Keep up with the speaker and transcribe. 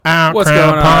What's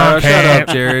going on? Shut up,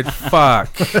 Jared. Fuck.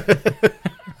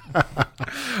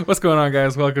 What's going on,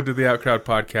 guys? Welcome to the Outcrowd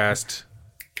Podcast,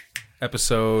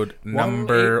 episode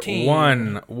number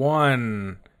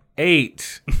 118.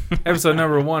 Episode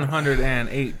number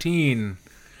 118.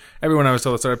 Everyone I was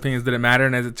told our opinions didn't matter,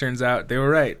 and as it turns out, they were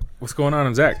right. What's going on?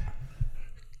 I'm Zach.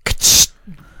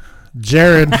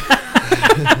 Jared.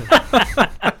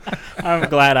 I'm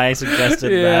glad I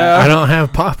suggested that. I don't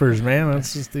have poppers, man.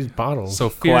 That's just these bottles.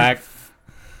 So Quack.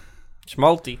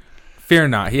 Schmalti. Fear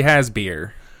not. He has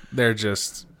beer. They're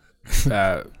just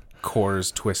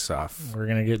Coors twists off. We're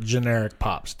going to get generic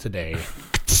pops today.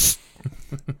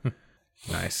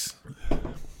 Nice.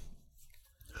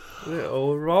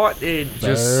 All right, then.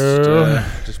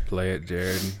 Just play it,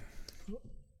 Jared.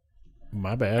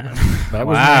 My bad. That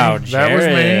was Wow, me. Jared. That was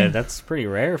me. That's pretty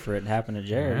rare for it to happen to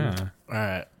Jared. Yeah. All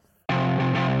right.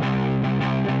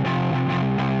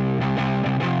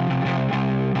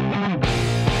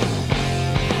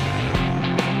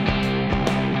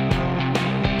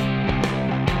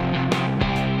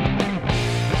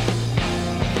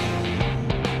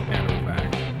 And we're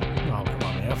back. Oh, come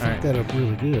on, man. I fucked right. that up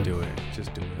really good. Do it.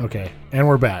 Just do it. Okay, and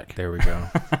we're back. There we go.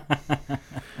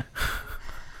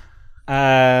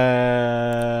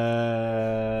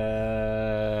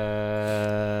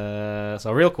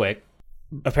 So real quick,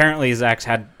 apparently Zach's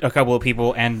had a couple of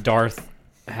people and Darth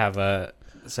have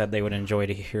said they would enjoy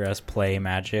to hear us play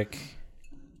Magic.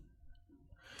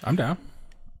 I'm down.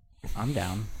 I'm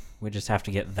down. We just have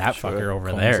to get that Sure. fucker over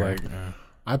Colin's there. like,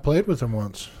 I played with him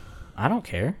once. I don't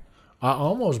care. I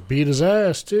almost beat his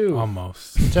ass, too.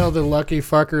 almost. Until the lucky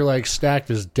fucker, stacked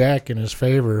his deck in his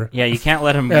favor. Yeah, you can't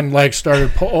let him. And,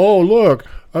 started oh, look,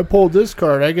 I pulled this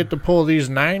card. I get to pull these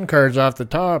 9 cards off the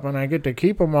top, and I get to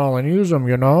keep them all and use them,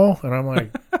 And I'm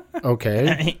like,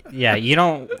 okay. Yeah, you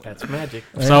don't. That's magic.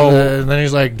 And then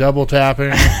he's double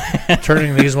tapping,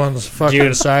 turning these ones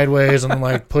fucking sideways,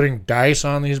 and putting dice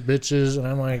on these bitches. And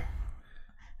I'm like,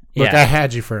 look, Yeah. I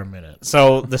had you for a minute.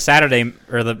 So the Saturday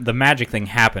or the Magic thing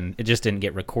happened. It just didn't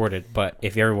get recorded. But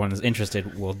if everyone is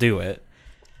interested, we'll do it.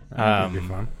 That'd be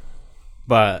fun.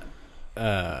 But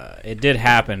it did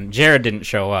happen. Jared didn't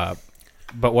show up.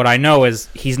 But what I know is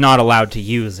he's not allowed to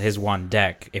use his one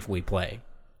deck if we play.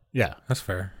 Yeah. That's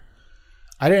fair.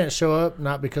 I didn't show up,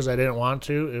 not because I didn't want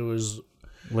to. It was,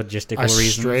 Logistical I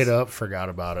reasons. straight up forgot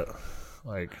about it.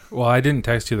 Well, I didn't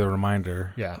text you the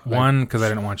reminder. Yeah. One, because I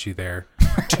didn't want you there.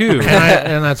 Two,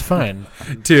 And that's fine.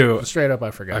 Straight up,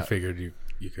 I forgot. I figured you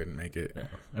couldn't make it.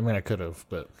 I could have,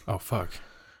 but Oh, fuck.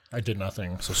 I did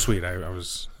nothing. So sweet. I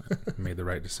made the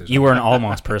right decision. You were an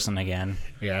almost person again.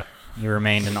 Yeah. You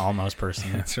remained an almost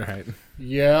person. That's right.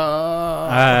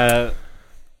 Yeah.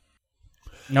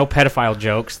 No pedophile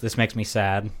jokes. This makes me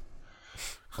sad.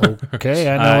 Okay,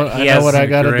 I know, he I know has what I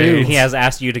got to do. He has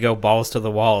asked you to go balls to the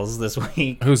walls this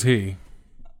week. Who's he?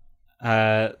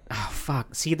 Oh,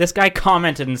 fuck. See, this guy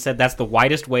commented and said that's the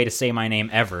widest way to say my name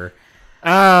ever.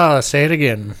 Say it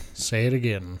again. Say it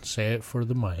again. Say it for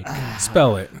the mic.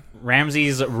 Spell it.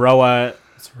 Ramses Roa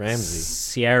It's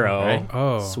Ramsey. Ciero. Right.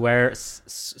 Oh.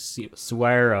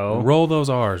 Suero. Roll those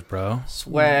R's, bro.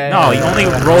 Swear. No, you only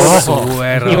roll.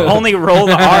 You only roll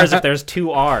the R's if there's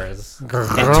 2 R's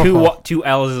and two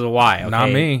L's is a Y.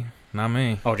 Okay? Not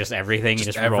me. Oh, just everything. You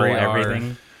just every roll R.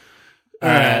 everything.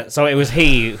 So it was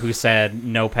he who said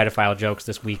no pedophile jokes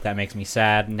this week. That makes me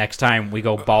sad. Next time we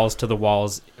go balls to the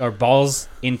walls or balls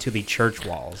into the church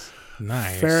walls.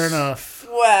 Nice. Fair enough.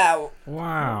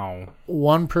 Wow.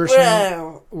 One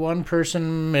person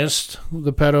missed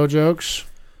the pedo jokes.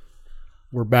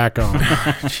 We're back on.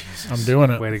 I'm doing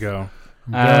it. Way to go.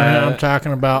 I'm doing it. I'm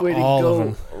talking about Way to all go,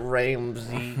 of them.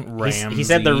 Ramsey. He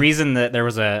said the reason that there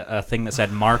was a thing that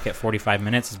said mark at 45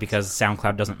 minutes is because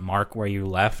SoundCloud doesn't mark where you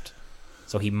left.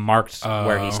 So he marked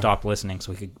where he stopped listening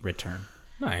so he could return.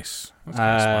 Nice. That's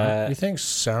kinda smart. You think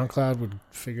SoundCloud would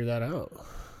figure that out?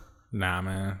 Nah,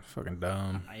 man. Fucking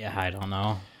dumb. Yeah, I don't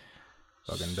know.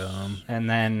 Fucking dumb. And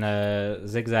then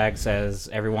Zigzag says,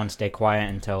 everyone stay quiet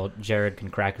until Jared can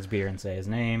crack his beer and say his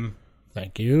name.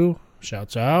 Thank you.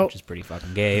 Shouts out. Which is pretty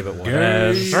fucking gay, but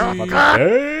whatever.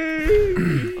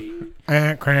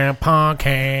 Crampon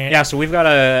can. Yeah, so we've got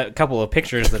a couple of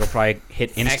pictures that'll probably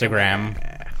hit Instagram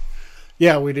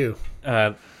Yeah, we do.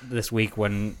 this week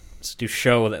to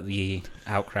show that the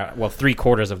Outcrowd, well,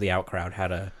 3/4 of the Outcrowd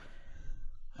had a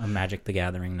Magic the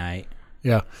Gathering night.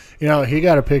 Yeah. He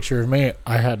got a picture of me.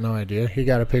 I had no idea. He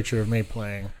got a picture of me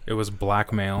playing. It was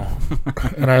blackmail.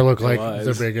 And I look like was.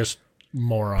 the biggest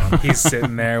moron. He's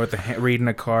sitting there with reading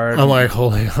a card. I'm like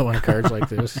holding up my cards like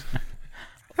this.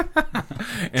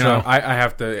 I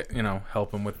have to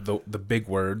help him with the big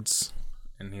words,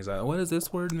 And he's like, what does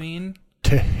this word mean?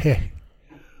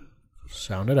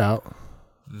 Sound it out.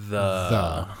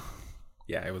 The.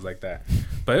 Yeah, it was like that.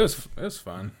 But it was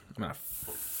fun. I mean, I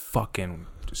fucking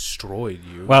destroyed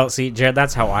you. Well, see, Jared,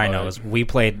 that's how I know. Is we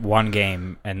played one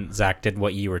game and Zach did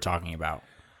what you were talking about.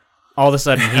 All of a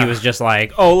sudden, he was just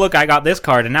like, "Oh, look, I got this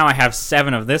card, and now I have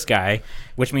 7 of this guy,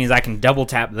 which means I can double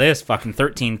tap this fucking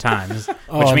 13 times,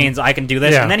 which means I can do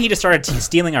this." yeah. And then he just started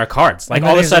stealing our cards. Like And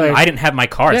all then of a he's sudden, like- I didn't have my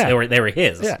cards; Yeah. they were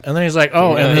his. Yeah, and then he's like,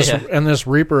 "Oh, and this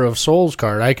Reaper of Souls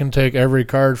card, I can take every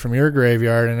card from your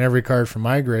graveyard and every card from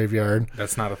my graveyard,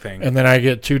 That's not a thing. and then I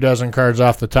get 24 cards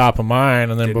off the top of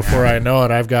mine, and then Didn't before I know it,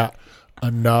 I've got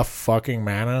enough fucking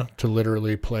mana to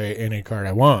literally play any card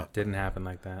I want." Didn't happen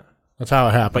like that. That's how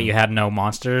it happened. But you had no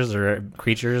monsters or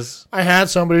creatures. I had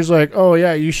somebody's like, "Oh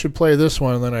yeah, you should play this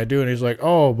one," and then I do, and he's like,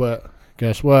 "Oh, but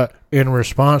guess what? In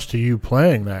response to you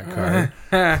playing that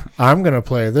card, I'm gonna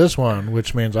play this one,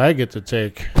 which means I get to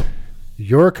take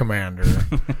your commander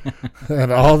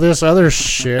and all this other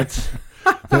shit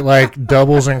that like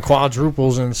doubles and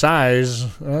quadruples in size."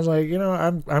 And I was like,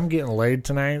 I'm getting laid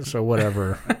tonight, so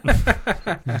whatever.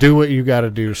 Do what you got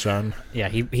to do, son. Yeah,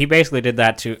 he basically did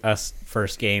that to us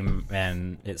first game,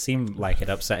 and it seemed like it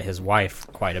upset his wife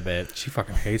quite a bit. She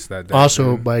fucking hates that deck.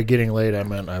 Also, dude. by getting laid, I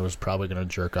meant I was probably gonna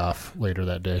jerk off later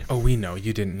that day. Oh, we know.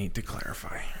 You didn't need to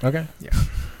clarify. Okay. Yeah.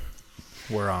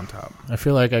 We're on top. I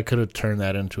feel like I could have turned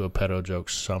that into a pedo joke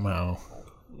somehow.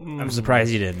 I'm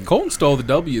surprised you didn't. Colton stole the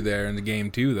W there in the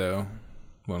game, too, though,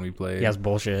 when we played. He has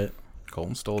bullshit.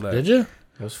 Colton stole that. Did you?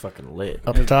 It was fucking lit.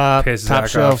 Up top, Pissed top Zach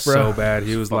shelf, off bro. so bad.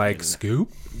 He was Fucking- like,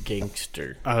 Scoop?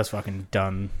 Gangster. I was fucking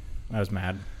done. I was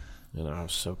mad. I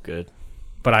was so good.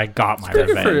 But I got my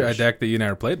Pretty good revenge. for a deck that you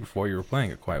never played before. You were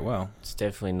playing it quite well. It's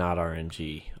definitely not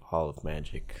RNG. All of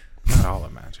Magic. Not all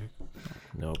of Magic.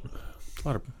 Nope. A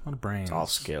lot of brains. It's all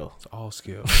skill. It's all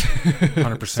skill.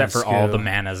 100% Except for skill. all the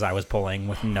manas I was pulling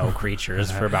with no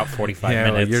creatures for about 45 Yeah,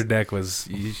 well, minutes. your deck was...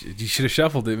 You should have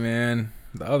shuffled it, man.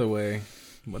 The other way.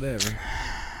 Whatever.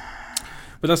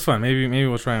 But that's fun. Maybe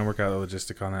we'll try and work out the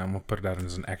logistic on that, and we'll put it out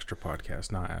as an extra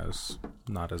podcast, not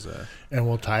as a And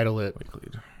we'll title it, weekly.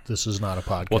 "This is not a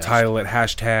podcast." We'll title it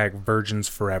 #Virgins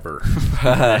Forever.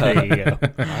 There you go.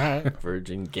 All right.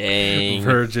 Virgin Gang.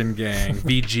 Virgin Gang.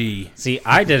 VG. See,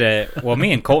 I did it. Well,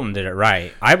 me and Colton did it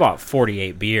right. I bought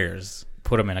 48 beers,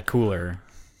 put them in a cooler,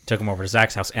 took them over to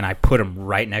Zach's house, and I put them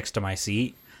right next to my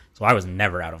seat. So I was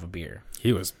never out of a beer.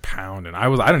 He was pounding. I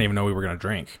didn't even know we were gonna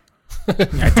drink.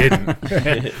 I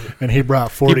didn't. And he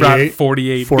brought He 48. brought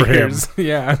 48 for beers.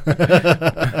 Yeah.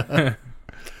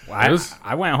 Well,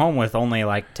 I went home with only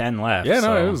like 10 left. Yeah, no,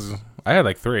 so- it was. I had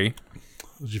like 3.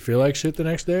 Did you feel like shit the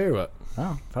next day or what?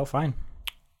 Oh, felt fine.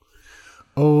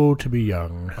 Oh, to be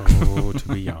young. Oh, to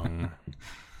be young.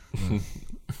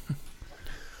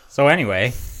 So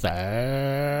anyway,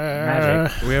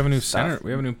 Magic. We have a new center.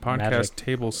 We have a new podcast Magic.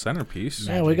 table centerpiece.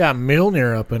 Yeah, we got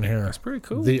Milner up in here. That's pretty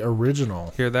cool. The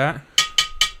original. Hear that?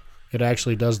 It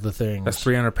actually does the things. That's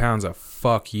 300 pounds of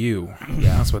fuck you.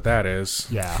 Yeah, that's what that is.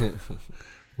 Yeah.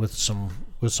 with some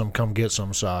come get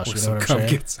some sauce. With You know some what I'm come saying?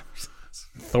 get some.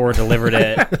 Thor delivered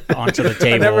it onto the I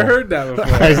table. never heard that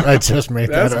before. I just made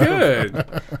That's that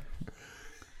up. good.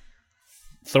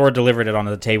 Thor delivered it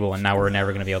onto the table, and now we're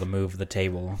never going to be able to move the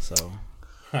table. So,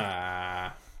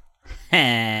 Saw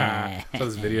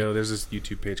this video. There's this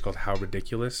YouTube page called How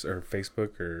Ridiculous, or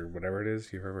Facebook, or whatever it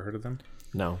is. You've ever heard of them?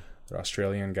 No. They're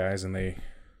Australian guys, and they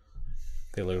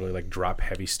literally like drop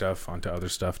heavy stuff onto other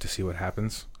stuff to see what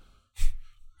happens.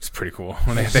 It's pretty cool.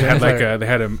 They had like a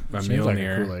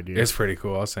Mjolnir. cool idea. It's pretty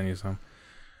cool. I'll send you some.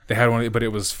 They had one, but it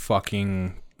was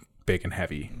fucking big and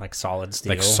heavy, like solid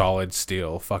steel. like solid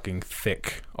steel, fucking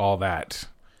thick, all that,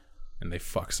 and they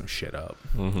fucked some shit up.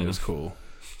 It was cool.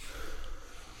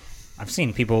 I've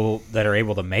seen people that are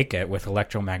able to make it with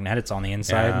electromagnetics on the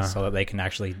inside, Yeah. so that they can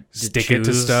actually Stick it to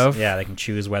choose- stuff? Yeah, they can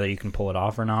choose whether you can pull it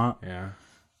off or not. Yeah.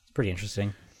 It's pretty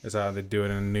interesting. It's how they do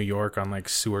it in New York on like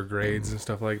sewer grades and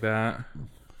stuff like that.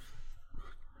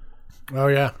 Oh,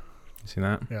 yeah. You seen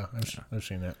that? Yeah, I've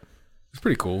seen that. It's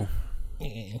pretty cool.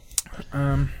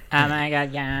 Oh my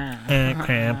god, yeah.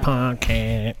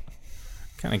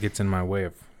 Kind of gets in my way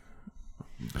of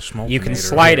the smoke. You can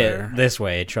slide it this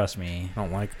way, trust me. I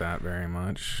don't like that very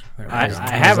much. I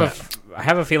have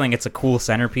a feeling it's a cool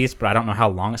centerpiece, but I don't know how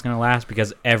long it's going to last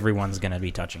because everyone's going to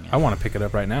be touching it. I want to pick it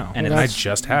up right now. And And it's I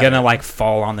just had gonna it. like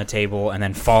fall on the table and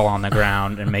then fall on the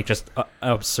ground and make just an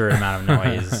absurd amount of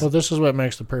noise. Well, this is what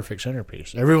makes the perfect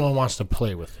centerpiece. Everyone wants to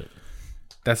play with it.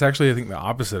 That's actually, I think, the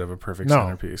opposite of a perfect No,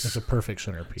 centerpiece. it's a perfect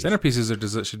centerpiece.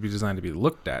 Centerpieces should be designed to be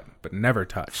looked at, but never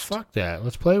touched. Fuck that.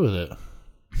 Let's play with it.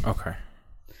 Okay.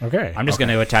 Okay. I'm just going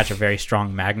to attach a very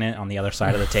strong magnet on the other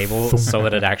side of the table so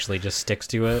that it actually just sticks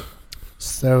to it.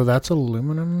 So that's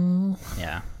aluminum.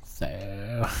 Yeah.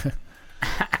 So.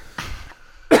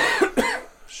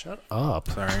 Shut up.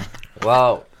 Sorry.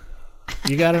 Well,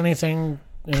 You got anything?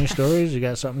 Any stories? You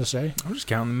got something to say? I'm just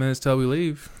counting the minutes till we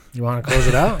leave. You want to close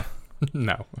it out?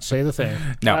 No. Say the thing.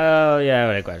 No. Oh,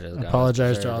 yeah. What questions? I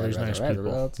apologize to all these nice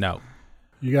people. No.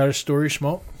 You got a story,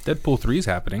 Smoke? Deadpool 3 is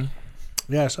happening.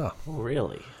 Yeah, I saw.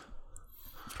 really?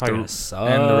 Probably going to suck.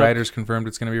 And the writers confirmed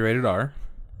it's going to be rated R.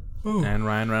 And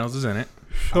Ryan Reynolds is in it.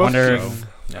 I wonder,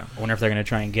 Yeah. I wonder if they're going to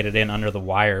try and get it in under the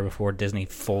wire before Disney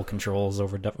full controls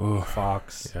over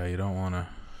Fox. Yeah, you don't want to.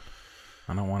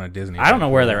 I don't want a Disney. I don't know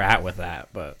where they're at with that,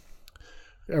 but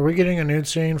Are we getting a nude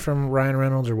scene from Ryan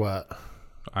Reynolds or what?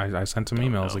 I sent some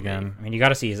emails again. I mean, you got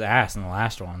to see his ass in the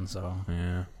last one, so.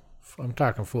 Yeah. I'm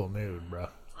talking full nude, bro.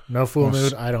 No full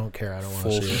nude. I don't care. I don't want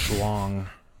Full to see it. long.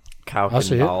 I'll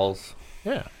see Cow it. balls.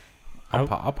 Yeah. I'll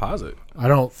pause it. I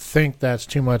don't think that's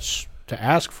too much to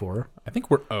ask for. I think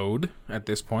we're owed at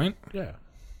this point. Yeah.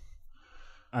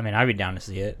 I mean, I'd be down to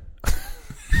see it.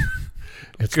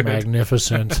 It's Good.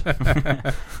 magnificent.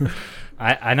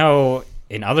 I know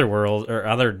in other world or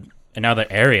another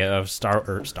area of Star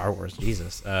Wars,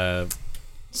 Jesus,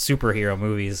 superhero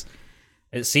movies,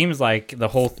 it seems like the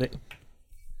whole thing.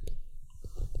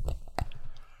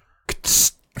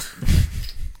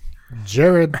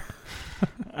 Jared.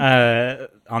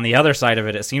 On the other side of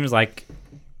it, it seems like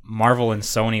Marvel and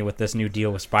Sony with this new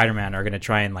deal with Spider-Man are going to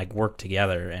try and like work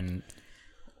together and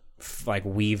like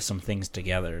weave some things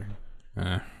together.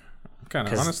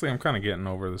 Honestly, I'm kind of getting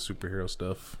over the superhero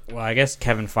stuff. Well, I guess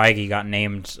Kevin Feige got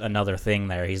named another thing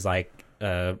there. He's like,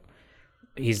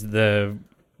 he's the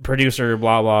producer,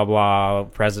 blah, blah, blah,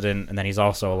 president, and then he's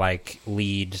also like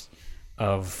lead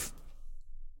of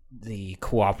the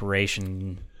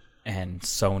cooperation and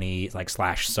Sony, like /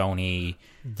 Sony.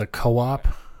 The co-op.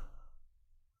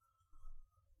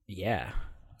 Yeah.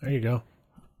 There you go.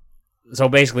 So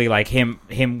basically like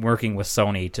him working with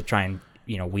Sony to try and,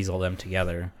 weasel them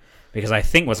together. Because I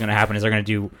think what's going to happen is they're going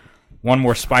to do one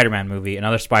more Spider-Man movie,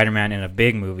 another Spider-Man in a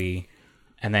big movie,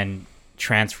 and then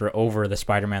transfer over the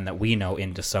Spider-Man that we know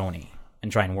into Sony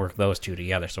and try and work those two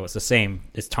together. So it's the same.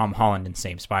 It's Tom Holland and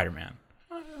same Spider-Man.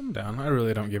 I'm down. I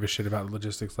really don't give a shit about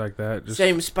logistics like that. Just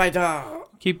Same spider.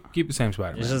 keep the same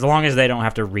Spider-Man. Just as long as they don't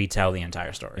have to retell the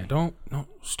entire story. Don't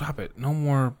stop it. No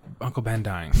more Uncle Ben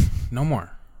dying. No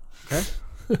more. Okay?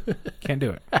 Can't do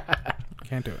it.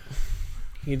 Can't do it.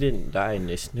 He didn't die in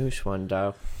this newest one,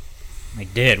 though. They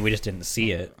did. We just didn't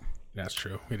see it. That's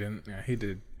true. He didn't. Yeah, he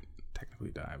did technically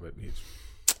die, but he's.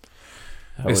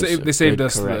 That They was a saved good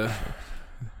us correction.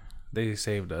 They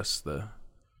saved us the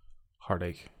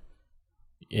heartache,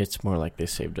 It's more like they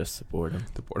saved us the boredom.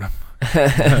 the boredom,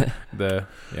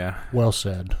 yeah. Well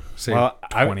said. Saved Well,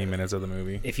 20 minutes of the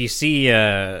movie. If you see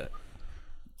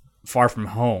Far From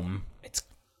Home,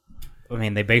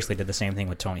 they basically did the same thing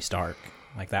with Tony Stark.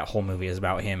 Like, that whole movie is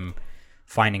about him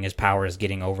finding his powers,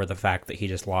 getting over the fact that he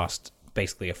just lost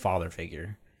basically a father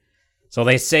figure. So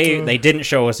they say they didn't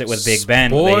show us it with Big Ben,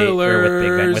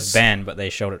 with Ben, but they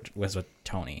showed it was with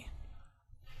Tony.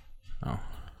 Oh,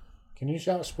 Can you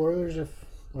shout spoilers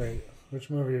Wait, which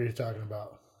movie are you talking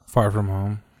about? Far From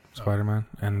Home, Spider-Man,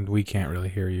 and we can't really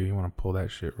hear you. You want to pull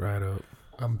that shit right up?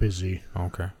 I'm busy.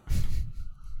 Okay.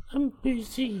 I'm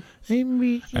busy. I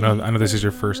know this is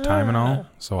your first time and all,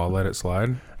 so I'll let it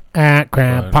slide. At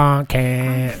Grandpa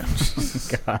Cat.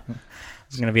 God.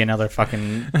 It's going to be another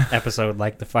fucking episode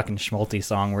like the fucking Schmalti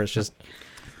song where it's just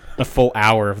a full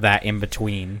hour of that in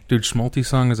between. Dude, Schmalti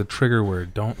song is a trigger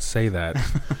word. Don't say that.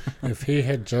 If he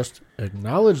had just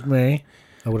acknowledged me,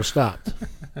 I would have stopped.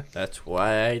 That's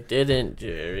why I didn't,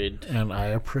 Jared. And I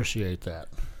appreciate that.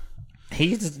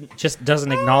 He just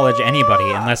doesn't acknowledge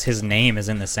anybody unless his name is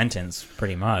in the sentence,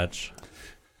 pretty much.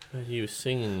 He was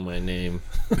singing my name.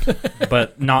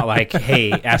 But not like,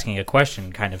 hey, asking a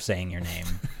question, kind of saying your name.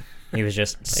 He was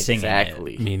just singing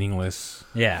Exactly. Meaningless,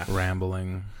 it. Yeah.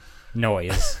 rambling.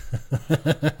 Noise.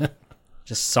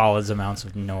 Just solid amounts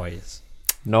of noise.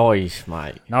 Noise,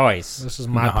 mate. Noise. This is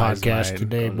my Nice, podcast mate.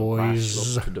 today,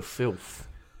 boys. Up to the filth.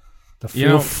 The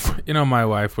You know, my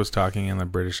wife was talking in the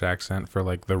British accent for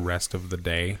like the rest of the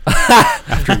day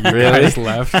after you guys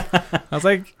left. I was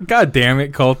like, God damn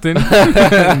it, Colton.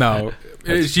 No,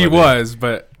 she funny. was,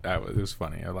 but it was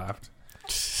funny. I laughed.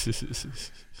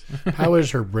 How is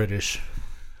her British?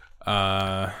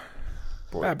 About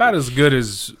as good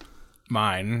as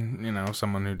mine.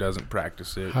 Someone who doesn't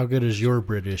practice it. How good is your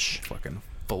British? Fucking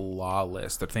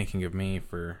flawless. They're thinking of me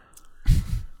for.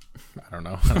 I don't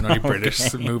know any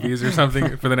British movies or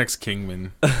something for the next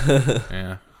Kingman.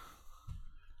 Yeah.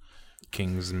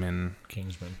 Kingsman.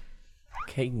 Kingsman.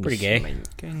 Pretty gay.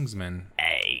 Kingsman.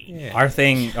 Hey. Yeah. Our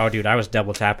thing, oh, dude, I was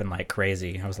double tapping like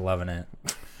crazy. I was loving it.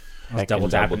 I was double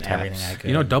tapping everything I could.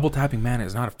 You know, double tapping mana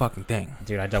is not a fucking thing.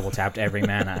 Dude, I double tapped every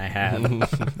mana I had.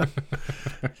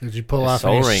 Did you pull off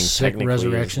Soul any Ring sick technically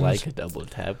resurrections? is like a double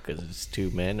tap because it's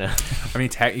 2 mana. I mean,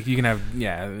 you can have,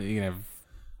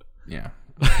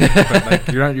 but like,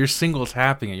 you're single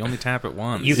tapping it. You only tap it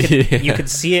once. You could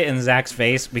see it in Zach's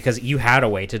face because you had a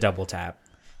way to double tap.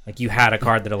 Like, you had a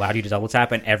card that allowed you to double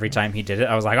tap, and every time he did it,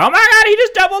 I was like, oh my god, he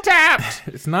just double tapped!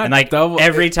 It's not and like, double.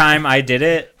 every time I did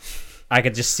it, I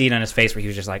could just see it on his face where he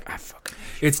was just like, ah, fuck.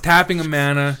 It's tapping a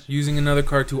mana, using another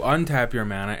card to untap your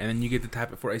mana, and then you get to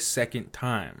tap it for a second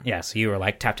time. Yeah, so you were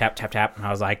like, tap, tap, tap, tap, and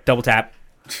I was like, double tap.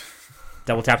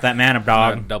 Double tap that mana,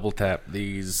 dog. Double tap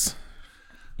these.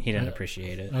 He didn't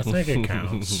appreciate it. I think it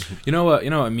counts. You know what?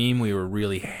 You know what meme we were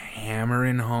really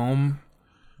hammering home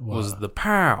was the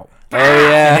pow. Oh,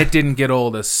 yeah. And it didn't get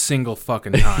old a single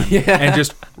fucking time. And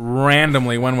just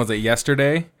randomly, when was it?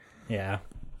 Yesterday? Yeah.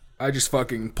 I just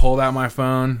fucking pulled out my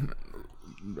phone,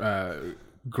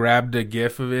 grabbed a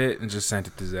GIF of it, and just sent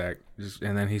it to Zach.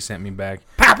 And then he sent me back,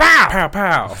 pow, pow, pow,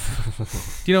 pow.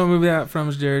 Do you know what movie that from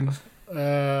is, Jared?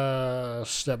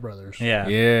 Step Brothers. Yeah.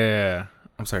 Yeah.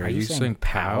 I'm sorry, are you saying saying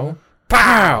pow?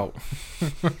 Pow!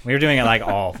 We were doing it like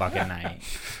all fucking night.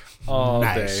 All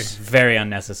Nice. day. Very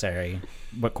unnecessary,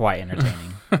 but quite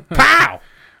entertaining. Pow!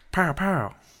 Pow,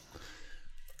 pow.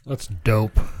 That's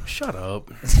dope. Shut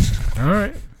up. All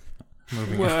right.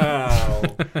 Moving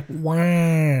on.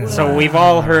 Wow. So we've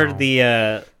all heard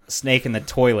the snake in the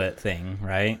toilet thing,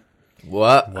 right?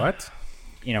 What? What?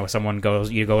 You know,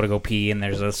 you go to go pee, and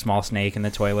there's a small snake in the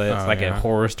toilet. It's like a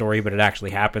horror story, but it actually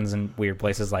happens in weird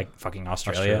places like fucking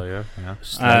Australia. Yeah.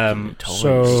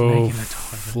 So,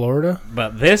 Florida?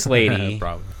 But this lady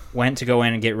Probably. went to go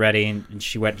in and get ready, and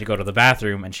she went to go to the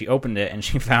bathroom, and she opened it, and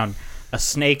she found a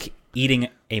snake eating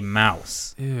a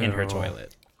mouse in her Ew.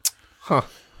 toilet. Huh.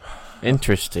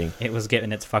 Interesting. It was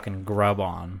getting its fucking grub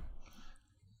on.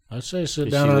 I'd say sit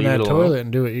Did down she on leave that it alone? toilet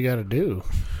and do what you got to do.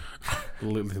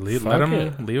 Leave Fuck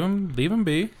him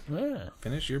be. Yeah.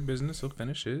 Finish your business, he'll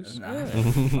finish his.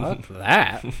 Fuck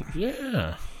that.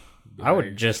 Yeah.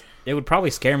 It would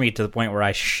probably scare me to the point where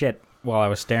I shit while I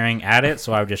was staring at it,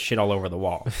 so I would just shit all over the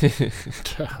wall.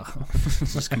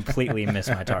 Just completely miss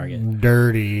my target.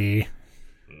 Dirty.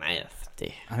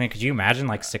 Nasty. I mean, could you imagine,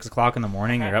 like, 6 o'clock in the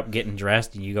morning, you're up getting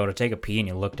dressed, and you go to take a pee, and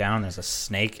you look down, and there's a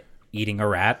snake eating a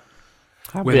rat?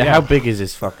 How big is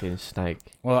this fucking snake?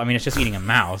 Well, I mean, it's just eating a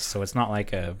mouse, so it's not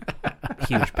like a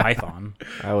huge python.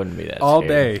 I wouldn't be that All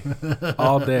scared. day.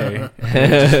 All day.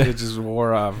 It just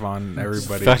wore off on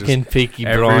everybody. Fucking Peaky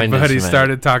Blinders, Everybody man.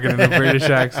 started talking in a British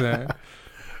accent.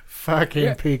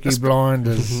 Fucking Peaky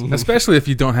Blinders. Especially if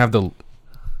you don't have the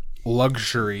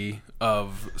luxury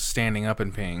of standing up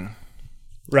and peeing.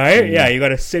 Right? Yeah, you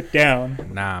gotta sit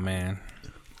down. Nah, man.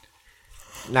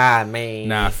 Nah, man.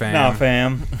 Nah,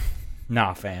 fam.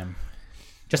 Nah, fam.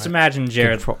 Just imagine,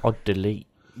 Jared, Control-Alt-Delete.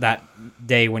 that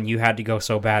day when you had to go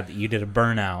so bad that you did a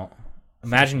burnout.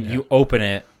 Imagine you open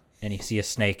it and you see a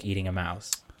snake eating a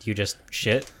mouse. Do you just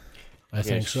shit? I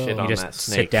think so. shit You on just that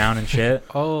sit snake. down and shit?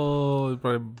 Oh, it'd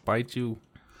probably bite you.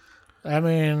 I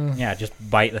mean, Yeah, just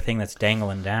bite the thing that's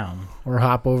dangling down. or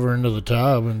hop over into the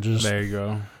tub and just There you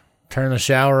go. turn the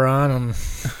shower on and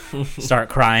Start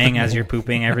crying as you're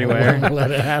pooping everywhere.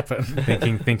 let it happen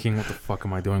Thinking, what the fuck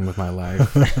am I doing with my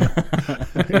life?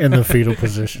 in the fetal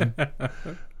position.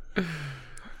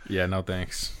 Yeah, no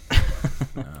thanks.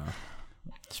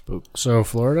 Spook. So,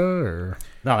 Florida or?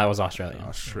 No, that was Australia.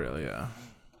 Australia.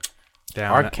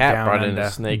 Down, Our cat down brought in under.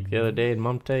 a snake the other day. Did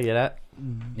Mom tell you that?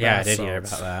 Yeah, I That did hear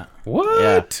sucks. about that.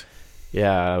 What?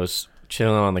 Yeah, I was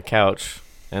chilling on the couch,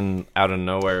 and out of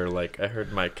nowhere, like, I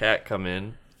heard my cat come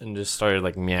in and just started,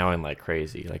 like, meowing like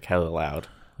crazy, like, hella loud.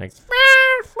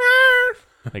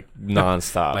 Like,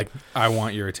 nonstop. Like, I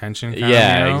want your attention. Kind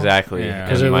yeah, of, you know? exactly. Yeah.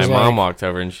 Because And it my was mom like- walked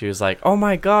over, and she was like, "Oh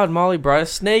my god, Molly brought a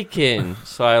snake in."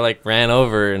 So I, like, ran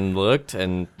over and looked,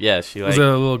 and, yeah, she, Was like... it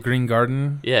a little green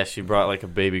garden? Yeah, she brought, like, a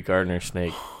baby gardener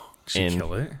snake. Did she In.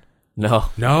 kill it? No.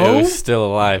 No? It was still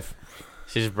alive.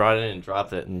 She just brought it in and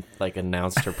dropped it and, like,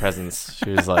 announced her presence. She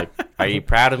was like, "Are you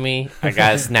proud of me? I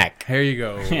got a snack." Here you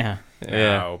go. Yeah.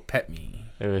 Yeah. Now, pet me.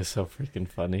 It was so freaking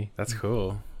funny. That's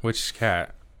cool. Which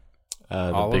cat?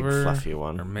 The Oliver big fluffy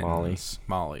one, Or Molly. Mittens?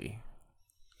 Molly.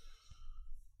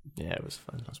 Yeah, it was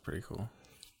fun. That's pretty cool.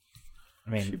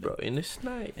 I She mean, brought in a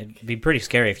snake. it'd be pretty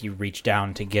scary if you reached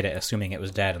down to get it, assuming it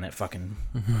was dead, and it fucking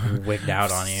wigged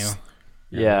out on you.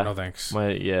 Yeah. No thanks.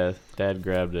 My dad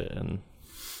grabbed it and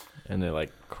it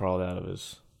like crawled out of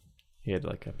his. He had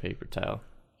like a paper towel.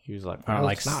 He was like, I "Well,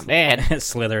 like it's not dead." it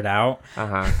slithered out.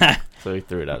 So he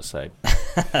threw it outside.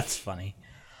 That's funny.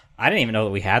 I didn't even know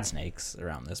that we had snakes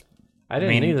around this. I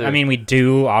didn't either. I mean, we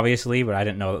do obviously, but I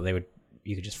didn't know that they would.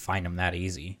 You could just find them that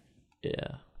easy.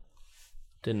 Yeah.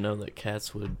 Didn't know that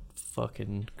cats would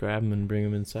fucking grab him and bring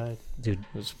him inside. Dude,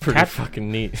 It was pretty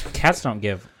fucking neat. cats don't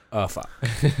give a fuck.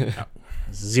 No.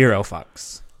 0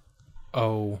 fucks.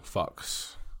 Oh,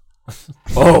 fucks.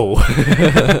 Oh.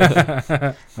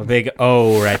 A big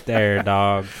O right there,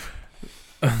 dog.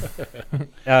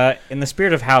 In the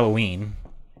spirit of Halloween,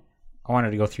 I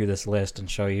wanted to go through this list and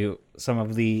show you some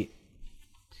of the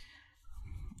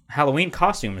Halloween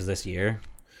costumes this year.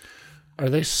 Are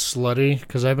they slutty?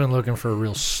 Because I've been looking for a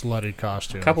real slutty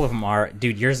costume. A couple of them are.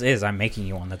 Dude, yours is. I'm making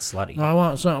you one that's slutty. I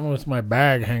want something with my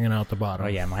bag hanging out the bottom. Oh,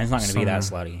 yeah. Mine's not going to be that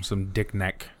slutty. Some dick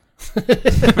neck.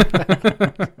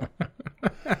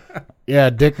 Yeah,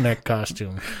 dick neck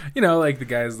costume. You know, like the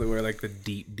guys that wear like the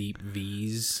deep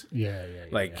V's. Yeah.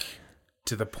 Like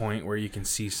to the point where you can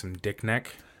see some dick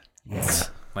neck. Yeah.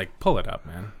 Like, pull it up,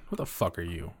 man. Who the fuck are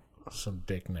you? Some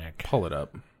dick neck. Pull it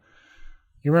up.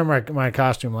 You remember my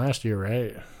costume last year,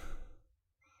 right?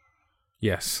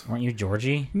 Yes. Weren't you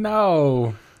Georgie?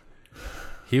 No.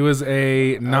 He was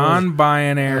a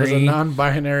non-binary. I was a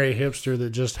non-binary hipster that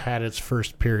just had its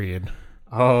first period.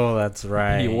 Oh, that's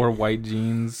right. He wore white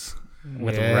jeans.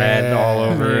 With red all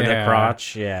over the Yeah.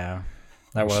 crotch. Yeah.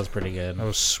 That was pretty good. That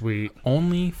was sweet.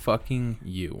 Only fucking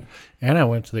you. And I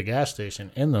went to the gas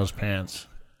station in those pants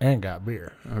and got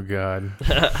beer. Oh, God.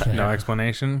 No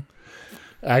explanation?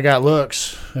 I got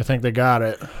looks. I think they got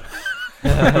it.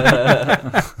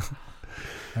 I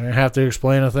didn't have to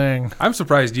explain a thing. I'm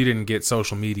surprised you didn't get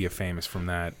social media famous from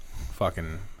that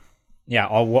fucking... Yeah,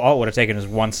 all it would have taken is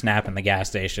one snap in the gas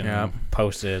station. Yeah.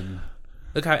 Posted.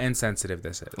 Look how insensitive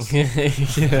this is.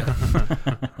 Yeah.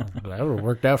 That would have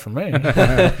worked out for me.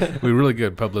 We really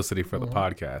good publicity for the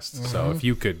podcast. So if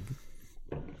you could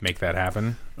make that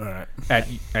happen All right.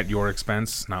 at your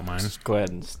expense, not mine. Just go ahead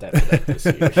and step it up this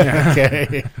year.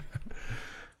 Okay.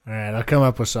 All right, I'll come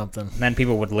up with something. And then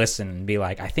people would listen and be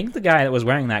like, I think the guy that was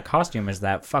wearing that costume is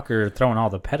that fucker throwing all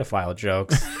the pedophile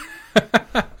jokes.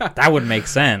 That would make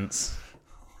sense.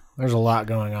 There's a lot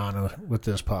going on with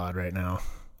this pod right now.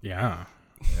 Yeah.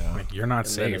 Like, you're not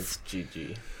And then safe. it's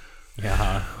GG.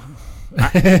 Yeah.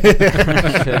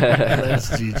 That's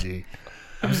GG.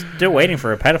 Still waiting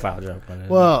for a pedophile joke. But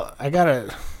Well, I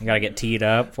gotta. you got to get teed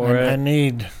up for I it.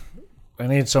 need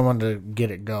someone to get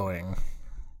it going.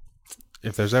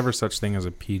 If there's ever such thing as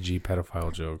a PG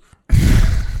pedophile joke,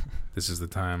 this is the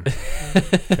time.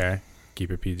 Okay?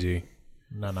 Keep it PG.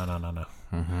 No.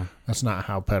 Mm-hmm. That's not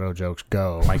how pedo jokes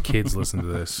go. My kids listen to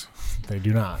this. They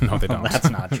do not. No, they don't. That's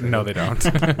not true. No, they don't.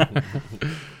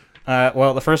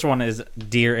 Well, the first one is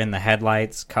deer in the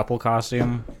headlights couple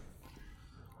costume.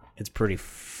 It's pretty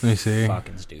Let me see.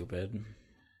 fucking stupid.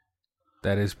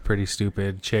 That is pretty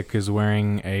stupid. Chick is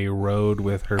wearing a road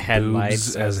with her Headlights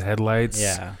boobs as headlights.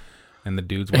 Yeah. And the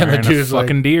dude's And the wearing dude's a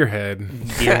fucking like- deer head.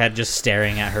 Deer head just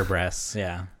staring at her breasts.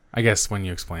 Yeah. I guess when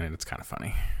you explain it, it's kind of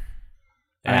funny.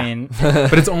 I mean,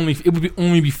 But it would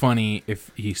only be funny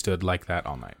if he stood like that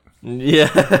all night. Yeah.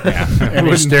 Yeah. And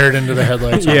he stared into the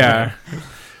headlights. Yeah.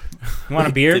 you want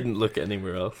a beer? Didn't look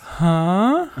anywhere else.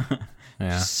 Huh? Yeah.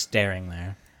 Just staring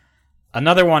there.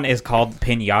 Another one is called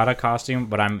Pinata costume,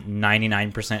 but I'm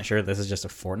 99% sure this is just a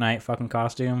Fortnite fucking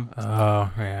costume. Oh,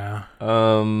 yeah.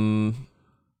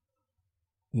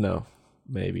 No,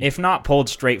 maybe. If not pulled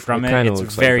straight from It it, kinda it's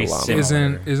looks like very the llama.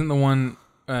 similar. Isn't the one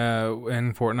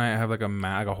in Fortnite have like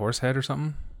a horse head or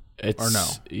something? It's, or no?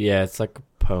 Yeah, it's like a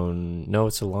pone. No,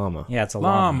 it's a llama. Yeah, it's a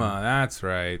Llama. llama. That's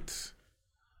right.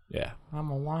 Yeah. I'm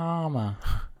a llama.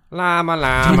 Llama,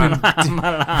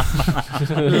 llama.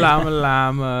 Llama,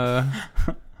 llama.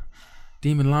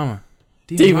 Demon llama.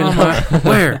 Demon llama.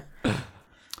 Where?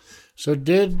 So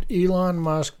did Elon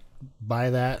Musk buy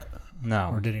that, or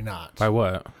No. did he not? By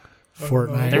what?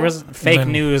 Fortnite. There was fake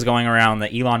then- news going around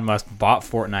that Elon Musk bought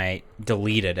Fortnite,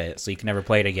 deleted it, so you can never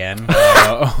play it again.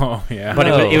 Oh, yeah. But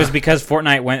Oh. it was because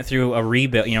Fortnite went through a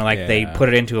rebuild. You know, like they Yeah. put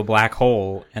it into a black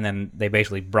hole, and then they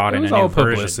basically brought it in was a new all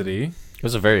version. publicity. It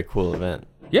was a very cool event.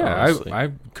 Yeah,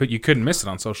 honestly. you couldn't miss it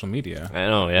on social media. I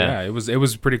know, yeah. it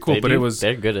was pretty cool, They but do- it was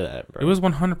they're good at that, bro.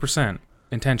 100%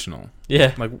 intentional.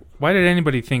 Yeah. Like, why did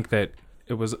anybody think that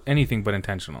it was anything but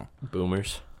intentional?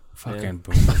 Boomers. Fucking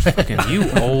boomers. Fucking you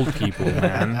old people,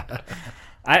 man.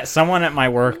 Someone at my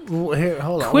work, Well, here,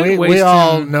 hold on. Quit We wasting-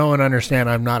 all know and understand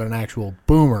I'm not an actual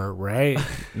boomer, right?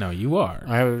 No, you are.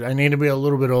 I need to be a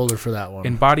little bit older for that one.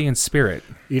 In body and spirit.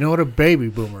 You know what a baby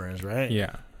boomer is, right?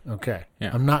 Yeah. Okay.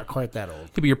 Yeah. I'm not quite that old. Yeah,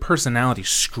 but your personality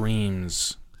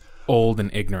screams old and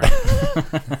ignorant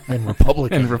And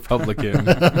Republican. and Republican.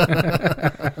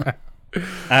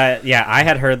 Yeah, I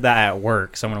had heard that at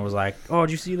work. Someone was like, "Oh,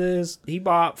 did you see this? He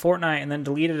bought Fortnite and then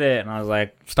deleted it." And I was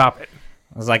like, Stop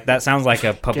it. "That sounds like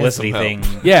a publicity some thing."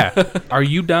 Yeah. Are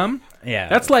you dumb? Yeah,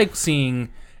 That's like seeing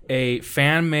a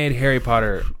fan-made Harry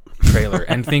Potter trailer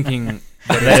and thinking that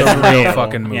That it's is a real real.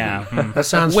 fucking movie. Yeah. That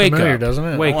sounds Wake familiar, up. doesn't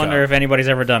it? Wake I wonder up. if anybody's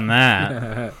ever done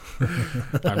that.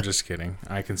 I'm just kidding.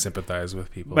 I can sympathize with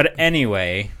people. But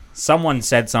anyway, someone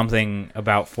said something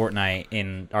about Fortnite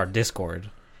in our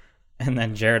Discord, and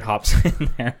then Jared hops in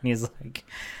there and he's like,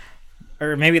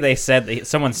 or maybe they said that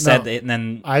someone said No. it, and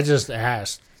then I just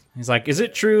asked. he's like, "Is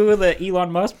it true that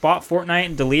Elon Musk bought Fortnite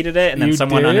and deleted it?" And then You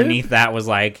someone did? underneath that was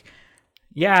like,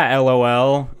 "Yeah,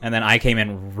 LOL." And then I came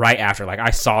in right after, like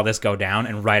I saw this go down,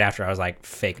 and right after I was like,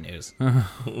 "Fake news."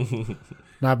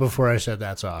 Not before I said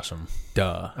that's awesome.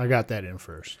 Duh. I got that in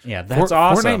first. Yeah, that's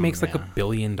awesome. Fortnite makes like yeah. $1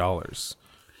 billion.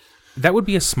 That would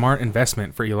be a smart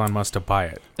investment for Elon Musk to buy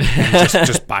it. And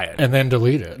just buy it. And then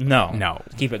delete it. No, No.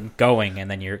 keep it going, and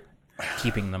then you're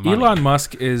keeping the money. Elon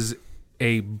Musk is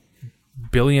a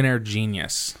billionaire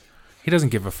genius. He doesn't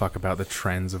give a fuck about the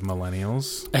trends of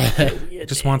millennials. He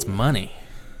just wants money.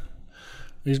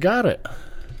 He's got it.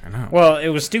 I know. Well, it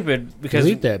was stupid because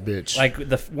Delete that bitch. like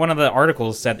one of the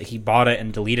articles said that he bought it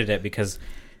and deleted it because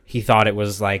he thought it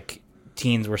was like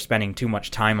teens were spending too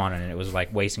much time on it and it was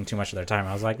like wasting too much of their time.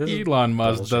 I was like, this is Elon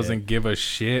Musk bullshit. doesn't give a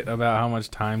shit about how much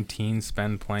time teens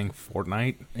spend playing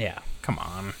Fortnite. Yeah. Come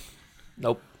on.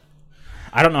 Nope.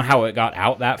 I don't know how it got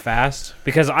out that fast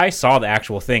because I saw the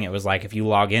actual thing. It was like if you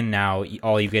log in now,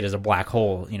 all you get is a black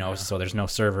hole, so there's no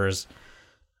servers.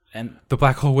 And The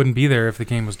black hole wouldn't be there if the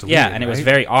game was deleted. yeah, and it was right?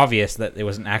 very obvious that it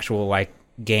was an actual like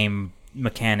game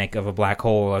mechanic of a black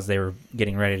hole as they were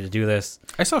getting ready to do this.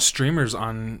 I saw streamers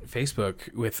on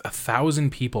Facebook with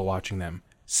 1,000 people watching them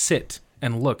sit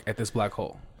and look at this black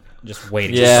hole. Just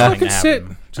waiting Yeah. for something Fucking to sit.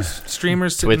 happen. Just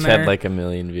streamers sitting Twitch there. had like 1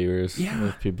 million viewers. Yeah.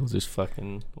 With people just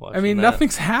fucking watching. I mean, that.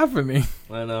 nothing's happening.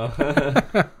 I know.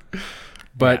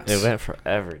 But It went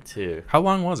forever too. how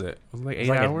long was it? Was it like 8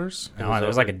 like a- hours? No, it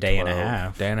was like a day and a 12.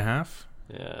 half. Day and a half?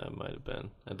 Yeah, it might have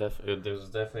been. There was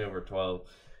definitely over 12.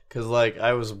 Cause like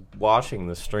I was watching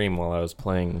the stream while I was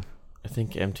playing, I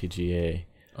think MTGA.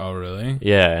 Oh, really?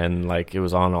 Yeah, and like it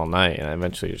was on all night, and I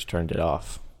eventually just turned it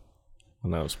off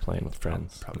when I was playing with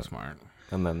friends. Probably smart.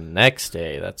 And then the next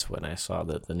day, that's when I saw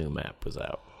that the new map was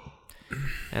out.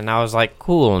 And I was like,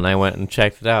 cool. And I went and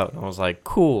checked it out. And I was like,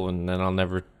 cool. And then I'll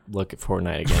never look at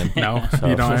Fortnite again. No? So-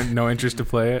 You don't have no interest to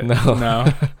play it? No. No?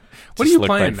 What are Just you look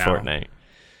playing like now? Fortnite.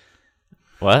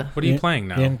 What? What are you playing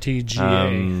now?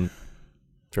 NTGA.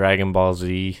 Dragon Ball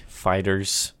Z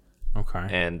Fighters Okay.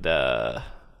 and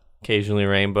occasionally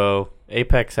Rainbow.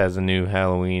 Apex has a new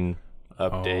Halloween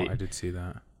update Oh, I did see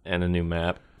that. and a new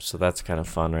map. So that's kind of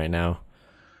fun right now.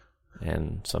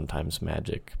 And sometimes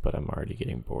Magic, but I'm already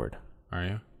getting bored. Are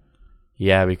you?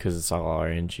 Yeah, because it's all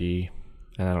RNG,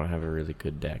 and I don't have a really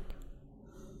good deck.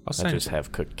 I'll I send just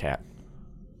have Cooked Cat.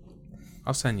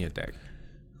 I'll send you a deck.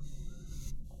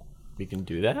 We can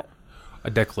do that? A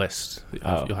deck list that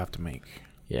Oh. you'll have to make.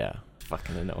 Yeah. It's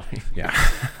fucking annoying. Yeah.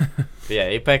 But yeah,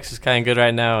 Apex is kind of good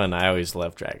right now, and I always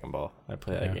love Dragon Ball. I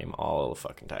play that Yeah. game all the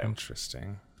fucking time.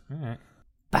 Interesting. All right.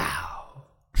 Bow.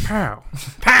 Pow.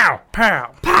 Pow.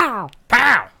 Pow. Pow.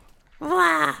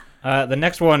 Pow. The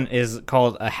next one is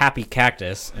called a happy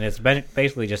cactus, and it's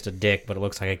basically just a dick, but it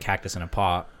looks like a cactus in a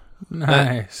pot.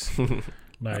 Nice.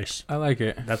 Nice. I like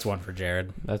it. That's one for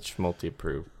Jared. That's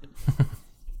multi-approved.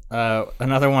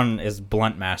 Another one is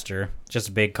Blunt Master, just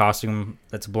a big costume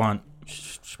that's blunt.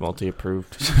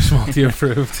 Multi-approved. Multi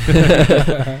approved.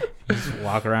 Just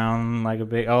walk around like a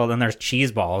big. Oh, then there's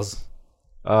cheese balls.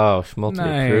 Oh,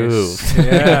 multi-approved. Nice.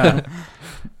 Yeah.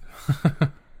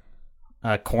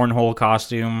 A cornhole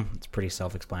costume. It's pretty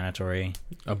self-explanatory.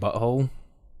 A butthole.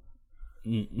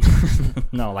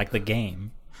 No, like the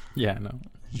game. Yeah. No.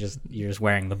 You're just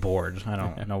wearing the board. I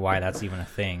don't know why that's even a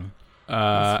thing.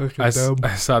 I fucking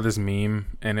dumb. saw this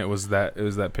meme, and it was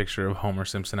that picture of Homer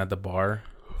Simpson at the bar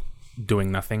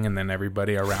doing nothing, and then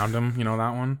everybody around him. You know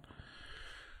that one?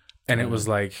 And it was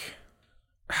like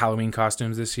Halloween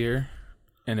costumes this year,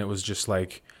 and it was just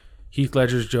like Heath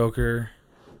Ledger's Joker,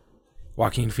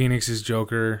 Joaquin Phoenix's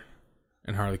Joker,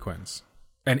 and Harley Quinn's,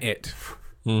 and it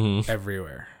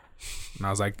everywhere. And I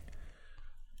was like,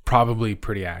 probably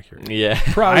pretty accurate. Yeah.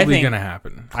 Probably gonna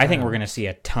happen. I think we're gonna see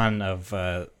a ton of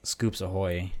Scoops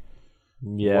Ahoy.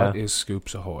 Yeah. What is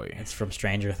Scoops Ahoy? It's from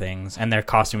Stranger Things, and their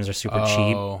costumes are super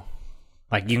cheap. Oh,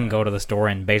 Like you can go to the store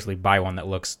and basically buy one that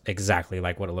looks exactly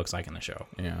like what it looks like in the show.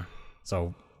 yeah.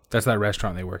 So That's that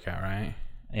restaurant they work at, right?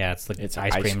 Yeah, it's the It's an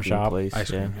ice cream shop. place. Ice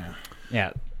cream. Yeah.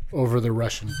 Yeah. Over the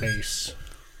Russian base.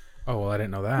 Oh well, I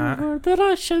didn't know that. The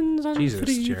Russians and Jesus,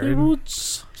 free the Jared.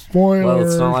 roots. Spoiler. Well,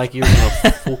 it's not like you're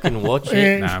gonna fucking watch it.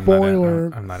 Eh, Nah,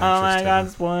 spoiler. I'm not Oh my interested. god,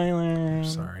 spoiler.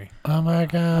 Sorry. Oh my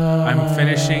god. I'm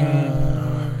finishing.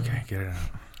 Okay, get it out.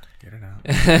 Get it out.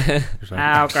 There's like-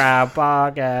 Outcrowd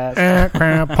podcast.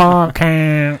 Crap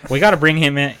podcast. We got to bring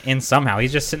him in somehow.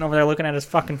 He's just sitting over there looking at his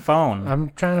fucking phone. I'm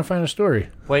trying to find a story.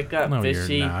 Wake up, No,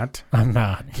 fishy. you're not. I'm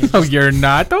not. No, you're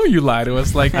not. Don't you lie to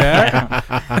us like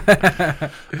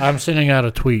that. I'm sending out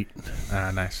a tweet.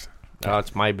 Nice. Oh,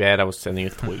 it's my bad. I was sending a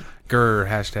tweet. Grr,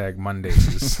 hashtag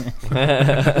Mondays.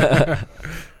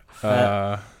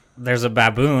 There's a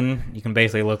baboon. You can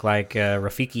basically look like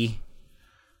Rafiki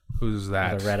Who's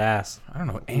that? with a red ass. I don't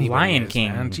know what anybody Lion is,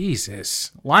 King. man.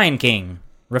 Jesus. Lion King.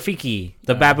 Rafiki,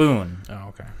 the baboon. Oh,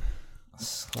 okay.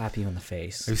 Slap you in the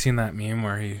face. Have you seen that meme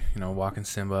where he, walking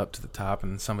Simba up to the top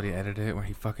and somebody edited it where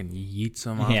he fucking yeets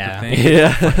him off Yeah. the thing?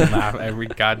 Yeah. Fucking laugh every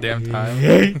goddamn time.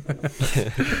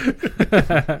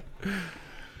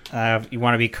 You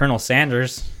want to be Colonel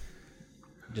Sanders?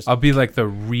 I'll be like the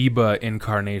Reba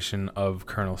incarnation of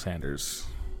Colonel Sanders.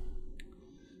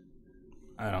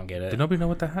 I don't get Did it. nobody know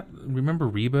what that? Remember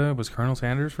Reba was Colonel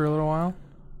Sanders for a little while?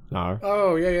 No.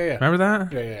 Oh, yeah. Remember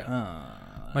that? Yeah.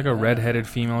 Like a redheaded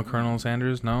female Colonel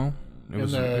Sanders? No, it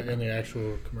was. In the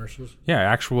actual commercials? Yeah,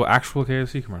 actual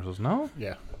KFC commercials. No,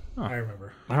 Yeah. Oh. I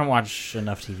remember. I don't watch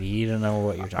enough TV to know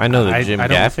what you're talking I know that I- Jim I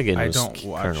don't- Gaffigan I was don't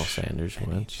watch Colonel Sanders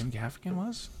once. Jim Gaffigan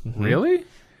was. Mhm. Really?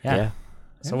 Yeah. Yeah.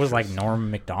 So was like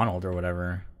Norm McDonald or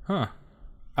whatever. Huh.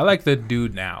 I like the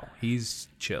dude now. He's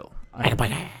chill. I've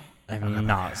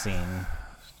not seen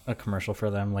a commercial for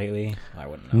them lately. I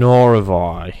wouldn't know. Nor have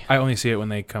I. I only see it when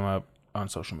they come up on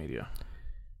social media.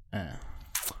 Uh,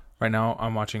 Right now,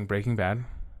 I'm watching Breaking Bad.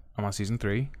 I'm on season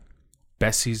 3.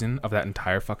 Best season of that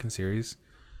entire fucking series.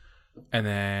 And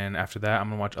then after that, I'm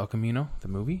going to watch El Camino, the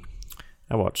movie.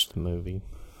 I watched the movie.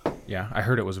 Yeah, I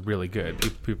heard it was really good.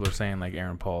 People are saying, like,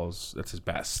 Aaron Paul's, that's his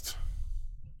best.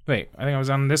 Wait, I think I was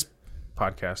on this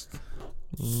podcast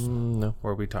No.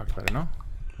 where we talked about it, no?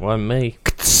 Wasn't me.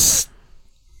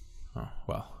 Oh,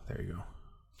 well, there you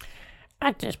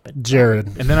go. Jared.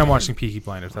 And then I'm watching Peaky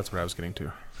Blinders. That's what I was getting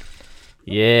to.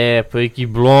 Yeah, Peaky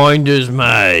Blinders,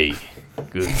 mate.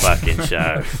 Good fucking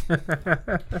show.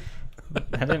 that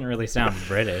didn't really sound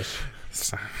British.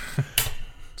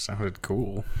 Sounded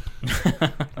cool.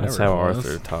 That's Whatever how it was.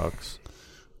 Arthur talks.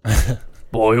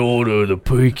 By order, the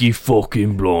Peaky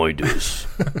fucking Blinders.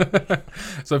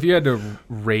 So if you had to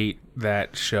rate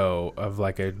that show of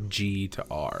like a G to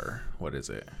R, what is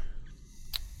it?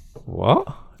 What?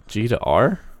 G to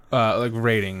R? Like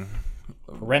rating.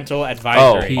 Rental Oh,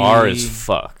 advisory. R is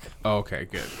fuck. Oh, okay,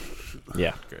 good.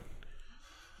 Yeah.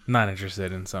 Not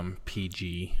interested in some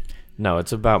PG. No,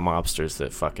 it's about mobsters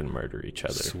that fucking murder each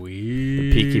other.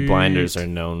 Sweet. Peaky Blinders are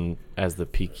known as the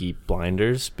Peaky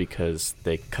Blinders because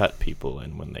they cut people,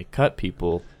 and when they cut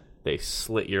people, they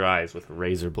slit your eyes with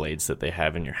razor blades that they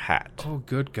have in your hat. Oh,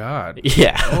 good God.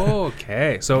 Yeah.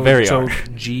 Okay. So Very so R.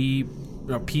 G,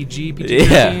 PG,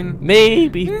 Yeah. PG-13?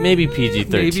 Maybe PG-13. Maybe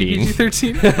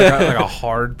PG-13? like a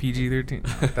hard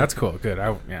PG-13? That's cool. Good.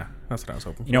 Yeah, that's what I was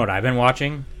hoping for. You know what I've been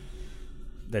watching?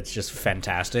 That's just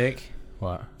fantastic.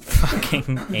 What?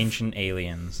 Fucking Ancient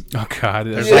Aliens. Oh, God.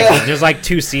 There's like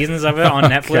 2 seasons of it on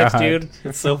Netflix, God. dude.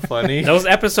 It's so funny. Those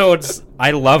episodes,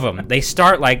 I love them. They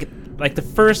start like the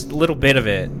first little bit of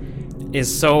it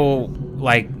is so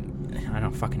like I don't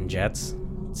know, fucking jets.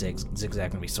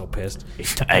 Zigzag gonna be so pissed.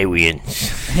 It's the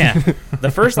aliens. Yeah,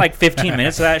 the first like 15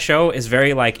 minutes of that show is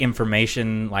very like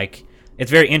information, like it's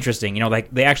very interesting. You know,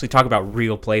 like they actually talk about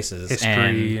real places,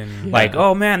 History and- like, Yeah.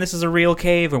 oh man, this is a real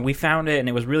cave, and we found it, and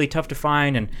it was really tough to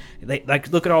find, and they like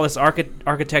look at all this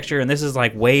architecture, and this is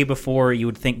like way before you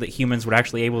would think that humans would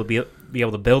actually be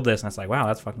able to build this, and it's like, wow,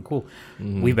 that's fucking cool.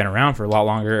 We've been around for a lot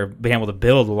longer, been able to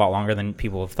build a lot longer than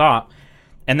people have thought,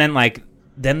 and then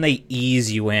then they ease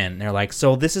you in. They're like,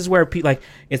 so this is where like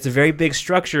it's a very big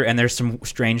structure, and there's some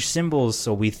strange symbols.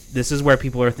 So this is where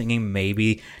people are thinking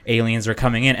maybe aliens are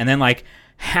coming in. And then like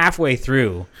halfway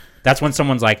through, that's when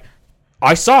someone's like,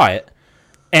 I saw it,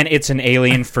 and it's an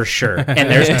alien for sure. And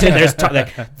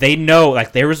like, they know,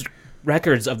 like there was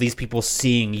records of these people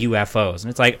seeing UFOs, and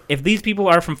it's like if these people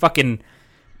are from fucking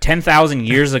 10,000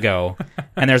 years ago,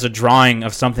 and there's a drawing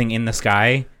of something in the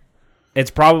sky. It's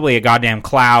probably a goddamn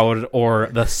cloud or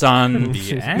the sun,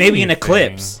 maybe an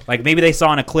eclipse. Like maybe they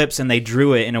saw an eclipse and they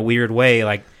drew it in a weird way.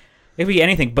 Like it could be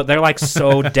anything, but they're like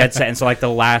so dead set. And so like the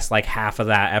last like half of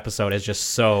that episode is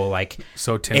just so like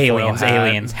So tinfoil aliens, hat.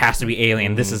 aliens has to be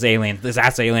alien. This is alien.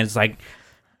 That's alien. It's like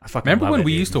I fucking Remember love when it,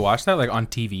 we dude. used to watch that like on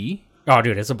TV? Oh,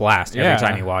 dude, it's a blast Yeah. every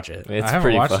time you watch it. It's I haven't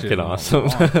pretty watched it fucking in a awesome. long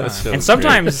time. That show's And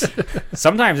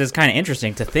sometimes it's kind of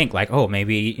interesting to think like, oh,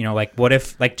 maybe, you know, like what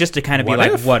if, like just to kind of be What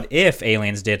like, if? what if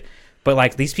aliens did? But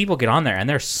like these people get on there and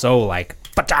they're so like,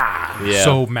 "Pata!" Yeah.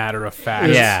 So matter of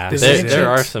fact. Yeah. This There, is there it.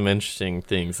 are some interesting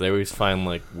things. They always find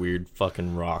like weird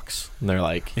fucking rocks, and they're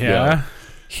like, Yeah. "Yo,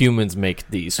 humans make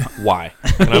these. Why?"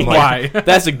 And I'm like, Why?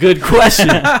 "That's a good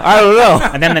question. I don't know."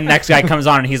 And then the next guy comes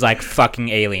on and he's like, fucking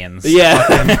aliens.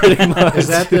 Yeah, pretty much. Is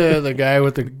that the guy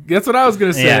with the? That's what I was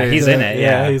gonna say. Yeah, he's in it.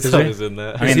 Yeah, Yeah. he's Is always in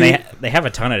that. I mean, he- they have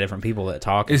a ton of different people that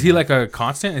talk. Is he like a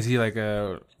constant? Is he like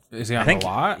a? Is he on I think a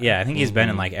lot? Yeah, I think he's been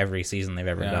in like every season they've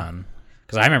ever Yeah. done.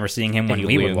 Because I remember seeing him when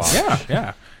we would watch Aliens.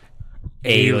 Yeah.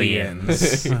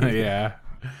 Aliens. Yeah.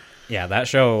 Yeah, that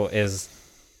show is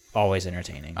always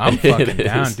entertaining. I'm It fucking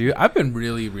down, is. dude. I've been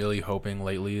really, really hoping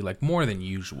lately, like more than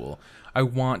usual. I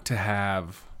want to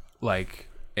have like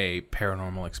a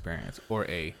paranormal experience or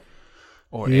a.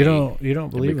 You don't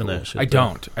believe in cool. that shit. I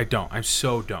though. don't. I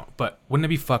so don't. But wouldn't it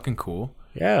be fucking cool?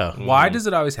 Yeah. Why does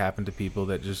it always happen to people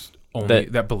that just only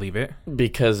that believe it?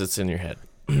 Because it's in your head.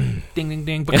 Ding, ding,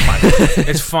 ding. But come on,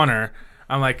 it's funner.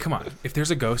 I'm like, come on. If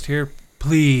there's a ghost here,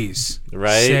 please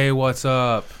Right? say what's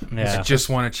up. Yeah. I just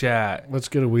want to chat. Let's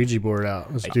get a Ouija board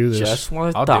out. Let's do this. Just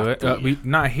want to I'll talk do it. to you. We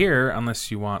not here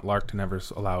unless you want Lark to never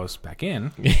allow us back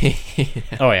in.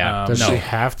 Oh yeah. Does no. she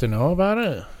have to know about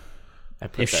it? I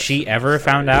put If that she shit ever inside.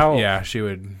 found out, Yeah, she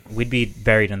would. we'd be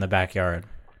buried in the backyard.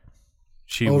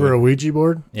 She Over would. a Ouija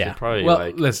board? Yeah. She'd probably Well,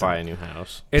 like listen. buy a new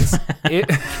house. It's it.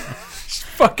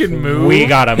 Fucking move. We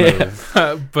gotta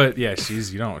move. But yeah, she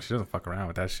doesn't fuck around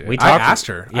with that shit. We I talked, asked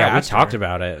her. Yeah, I we asked talked her.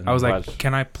 about it. I was like, Watch.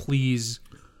 "Can I please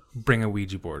bring a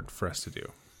Ouija board for us to do?"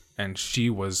 And she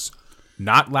was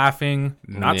not laughing,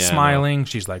 not Yeah, smiling.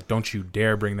 She's like, "Don't you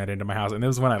dare bring that into my house." And it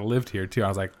was when I lived here too. I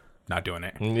was like, "Not doing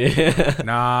it. Yeah.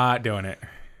 Not doing it."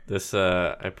 This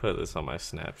I put this on my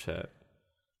Snapchat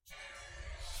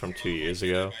from 2 years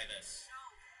ago.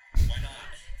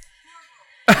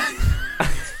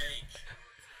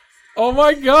 Oh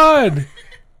my god,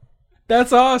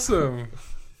 that's awesome.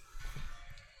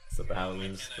 It's a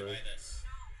Halloween story.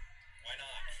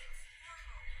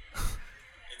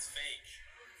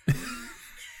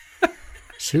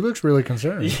 She looks really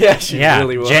concerned. Yeah, she yeah,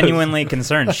 really was. genuinely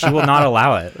concerned. She will not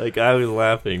allow it. Like I was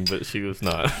laughing, but she was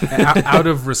not. Out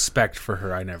of respect for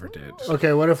her, I never did.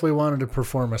 Okay, what if we wanted to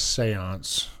perform a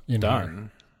seance in here?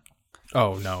 Done.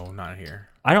 Oh no, not here.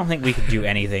 I don't think we could do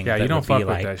anything. Yeah, that you don't would fuck be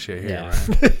with like, that shit here.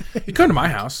 Yeah, Right? You come to my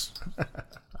house. I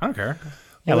don't care.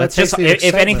 yeah. Well, Let's that takes just the if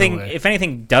excitement anything away. if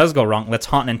anything does go wrong, let's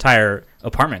haunt an entire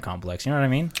apartment complex. You know what I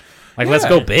mean? Like let's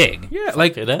go big. Yeah,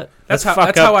 like Get it? that's how fuck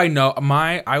that's up- how I know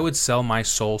I would sell my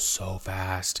soul so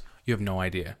fast. You have no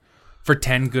idea. For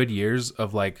 10 good years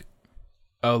of like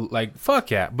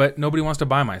fuck yeah, but nobody wants to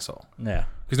buy my soul Yeah.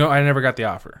 because I never got the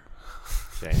offer.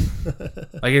 Dang.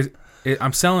 Like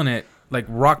I'm selling it like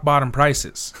rock bottom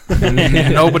prices, and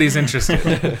nobody's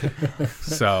interested.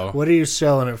 So What are you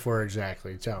selling it for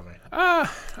exactly? Tell me. I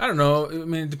don't know. I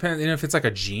mean, it depends. You know, if it's like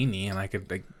a genie, and I could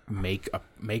like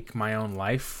make my own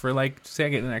life for like, say, I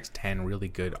get the next 10 really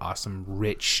good, awesome,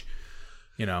 rich,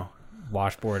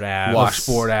 Washboard abs.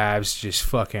 washboard abs, just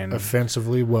fucking.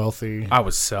 Offensively wealthy. I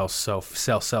would sell.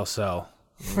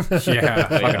 Yeah,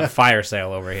 Fucking fire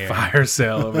sale over here. fire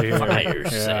sale over here. Fire Yeah.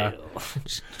 sale.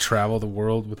 Just travel the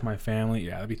world with my family.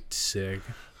 Yeah, that'd be sick.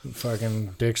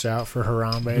 Fucking dicks out for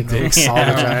Harambe. Dicks all the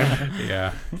time.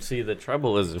 Yeah, See, the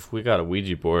trouble is, if we got a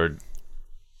Ouija board,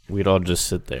 we'd all just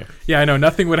sit there yeah. I know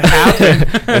nothing would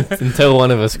happen. until one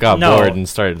of us got No. bored and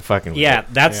started fucking. With Yeah, it.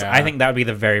 that's. Yeah. I think that would be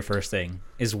the very first thing.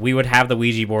 Is we would have the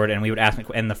Ouija board and we would ask,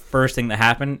 and the first thing that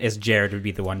happened is Jared would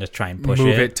be the one to try and push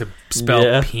Move it to spell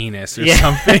Yeah. penis or Yeah.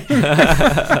 something.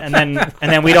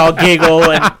 and then we'd all giggle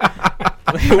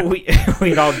and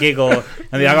we'd all giggle and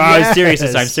be like, "Oh, I'm serious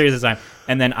this time, Yes. serious this time."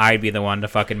 And then I'd be the one to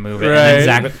fucking move it. Right. And then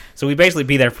Zach would, so we'd basically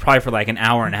be there probably for like an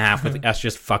hour and a half with us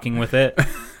just fucking with it.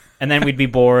 And then we'd be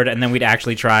bored, and then we'd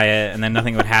actually try it, and then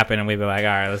nothing would happen, and we'd be like,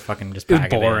 "All right, let's fucking just It's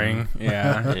pack it in." boring.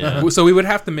 Yeah. Yeah. So we would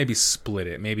have to maybe split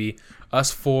it. Maybe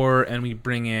us 4, and we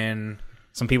bring in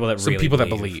Some people that some really people that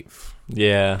believe.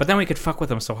 Yeah. But then we could fuck with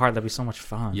them so hard that'd be so much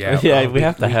fun. Yeah. yeah, we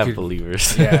have to have could-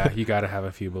 believers. Yeah, you got to have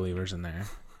a few believers in there.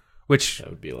 Which, That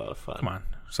would be a lot of fun. come on,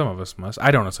 some of us must.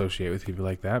 I don't associate with people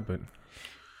like that, but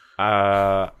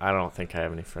I don't think I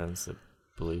have any friends that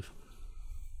believe.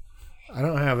 I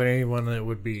don't have anyone that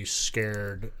would be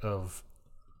scared of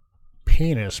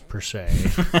penis per se.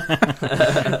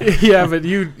 yeah, but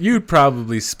you'd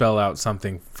probably spell out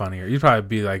something funnier. You'd probably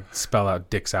be like spell out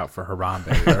dicks out for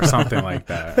Harambe or something like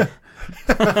that.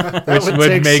 which would would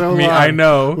take make so me. long. I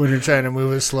know. When you're trying to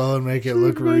move it slow and make it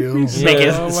look real. Make it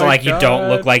Oh so my like you don't God.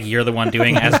 look like you're the one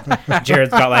doing it. As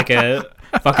Jared's got like a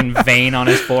fucking vein on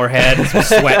his forehead, some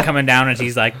sweat coming down, and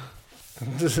he's like,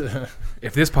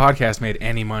 If this podcast made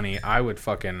any money, I would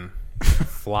fucking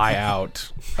fly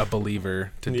out a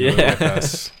believer to do it with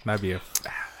us. That'd be a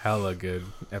hella good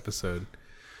episode.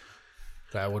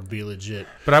 That would be legit.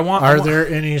 But I want. Are there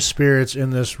any spirits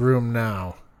in this room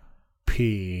now?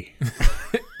 P.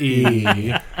 E?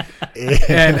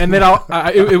 and then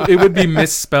it would be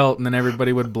misspelt, and then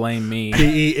everybody would blame me.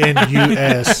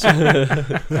 PENUS.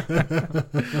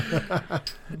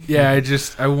 Yeah, I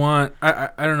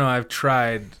don't know. I've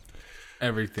tried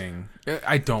everything.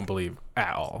 I don't believe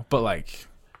at all, but like,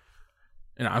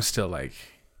 I'm still like,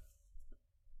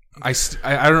 I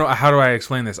don't know. How do I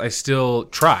explain this? I still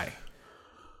try.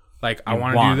 Like I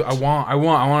want to do. I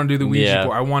want to do the Ouija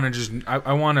board. I want to just.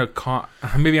 I want to.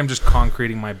 Maybe I'm just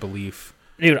concreting my belief.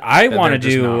 dude, I that want to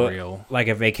they're just not do real. like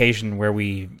a vacation where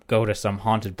we go to some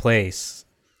haunted place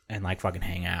and like fucking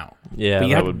hang out. Yeah, But you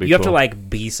that have, would be you have to cool. like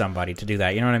be somebody to do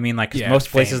that. You know what I mean? Like 'cause Yeah, most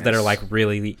places that are famous. like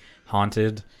really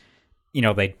haunted,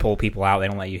 they pull people out. They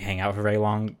don't let you hang out for very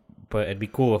long. But it'd be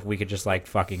cool if we could just like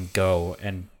fucking go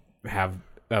and have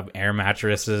air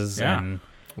mattresses Yeah. and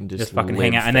And just fucking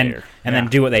live hang out and there. then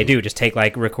do what they do. Just take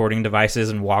like recording devices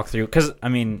and walk through. Because I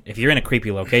mean, if you're in a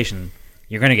creepy location,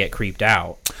 you're gonna get creeped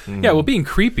out. Yeah, well, being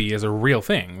creepy is a real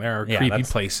thing. There are Yeah, creepy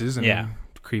that's- places and yeah.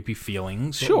 creepy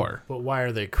feelings. Sure. But why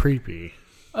are they creepy?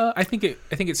 I think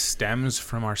it stems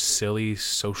from our silly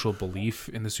social belief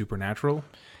in the supernatural.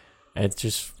 It's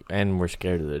just, and we're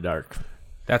scared of the dark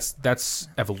That's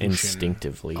evolution.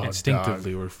 instinctively. Oh,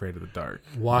 Instinctively, we're afraid of the dark.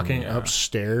 Walking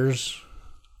upstairs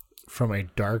from a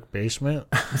dark basement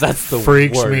That's the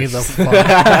freaks worst. me the fuck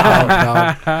out,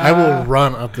 dog. I will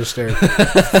run up the stairs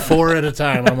 4 at a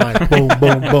time. I'm like, boom,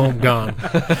 boom, boom, gone.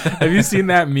 Have you seen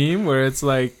that meme where it's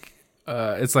like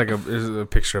there's a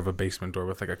picture of a basement door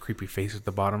with like a creepy face at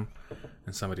the bottom,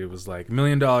 and somebody was like, $1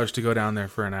 million to go down there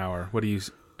for an hour. What do you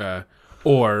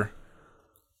or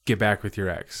get back with your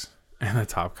ex? And the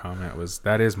top comment was,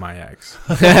 "That is my ex."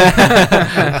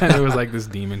 And it was like this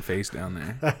demon face down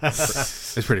there.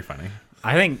 It's pretty funny.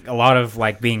 I think a lot of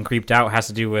like being creeped out has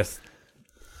to do with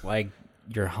like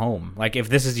your home. Like if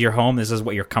this is your home, this is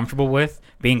what you're comfortable with.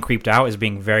 Being creeped out is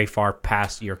being very far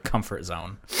past your comfort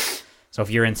zone. So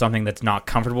if you're in something that's not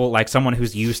comfortable, like someone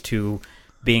who's used to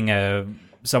being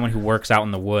someone who works out in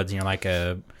the woods, like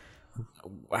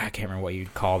I can't remember what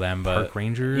you'd call them, but Park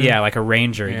ranger. yeah, like a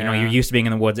ranger. Yeah. You're used to being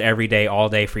in the woods every day, all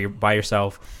day by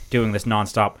yourself, doing this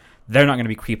nonstop. They're not going to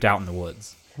be creeped out in the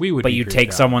woods. we would. But be you creeped take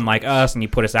out. someone like us and you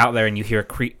put us out there and you hear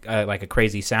like a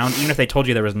crazy sound. Even if they told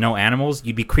you there was no animals,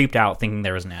 you'd be creeped out thinking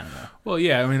there was an animal. Well,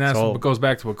 yeah, I mean that's So- what goes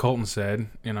back to what Colton said.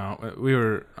 We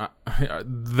were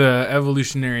the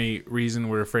evolutionary reason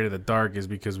we're afraid of the dark is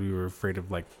because we were afraid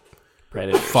of like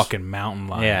Predators. fucking mountain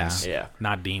lions, Yeah.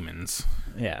 not demons.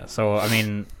 Yeah. So I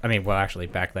mean, well, actually,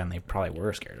 back then they probably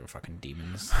were scared of fucking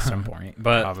demons at some point.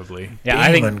 But Probably. yeah,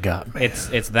 I Demon think got me.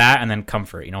 it's that and then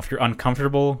comfort. If you're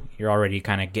uncomfortable, you're already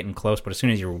kind of getting close. But as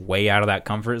soon as you're way out of that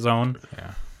comfort zone,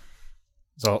 Yeah.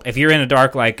 so if you're in a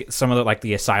dark, like some of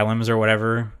the asylums or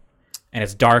whatever, and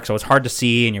it's dark, so it's hard to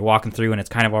see, and you're walking through, and it's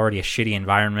kind of already a shitty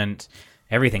environment,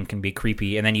 everything can be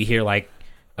creepy. And then you hear like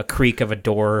a creak of a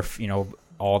door,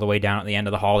 all the way down at the end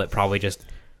of the hall that probably just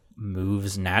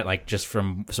moves like just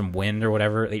from some wind or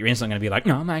whatever. That you're instantly gonna be like,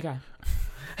 oh my god.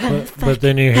 But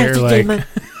then you hear like,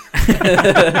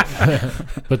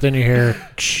 but then you hear,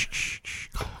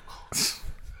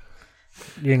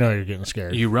 you're getting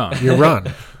scared. You run. You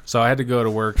run, So I had to go to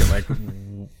work at like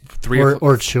 3 o'clock.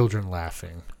 or children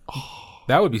laughing.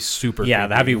 That would be super. Yeah, creepy.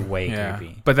 that'd be way Yeah.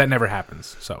 creepy. But that never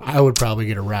happens. So I would probably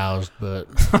get aroused, but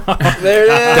There it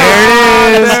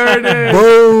is. there it is.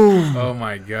 boom! Oh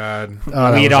my god. Oh,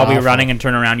 that We'd was all be awful. running and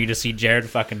turn around. You just see Jared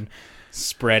fucking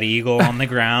spread eagle on the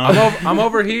ground. I'm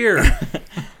over here.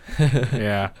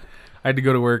 Yeah, I had to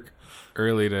go to work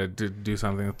early to do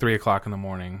something. 3 o'clock in the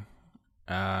morning,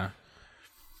 and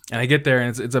I get there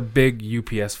and it's a big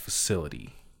UPS facility,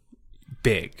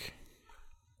 big,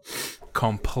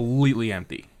 completely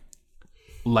empty,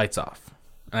 lights off,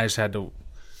 and I just had to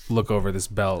look over this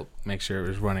belt, make sure it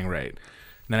was running right. And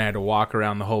then I had to walk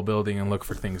around the whole building and look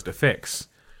for things to fix.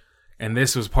 And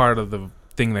this was part of the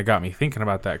thing that got me thinking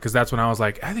about that, because that's when I was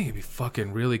like, I think it'd be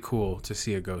fucking really cool to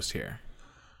see a ghost here.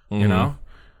 You know,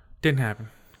 didn't happen.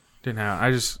 I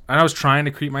was trying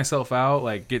to creep myself out,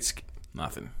 like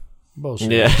nothing. Bullshit.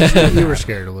 Yeah. You were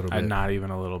scared a little bit, Not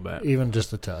even a little bit. even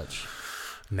just a touch.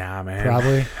 Nah, man.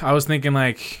 Probably. I was thinking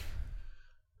like,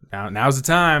 now's the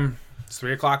time. It's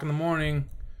 3 o'clock in the morning.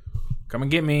 Come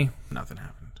and get me. Nothing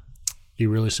happened. You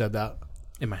really said that?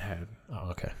 In my head. Oh,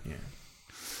 okay. Yeah.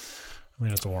 I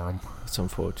mean, it's a worm. It's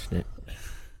unfortunate.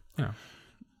 You know,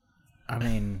 I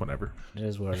mean, whatever. it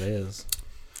is what it is.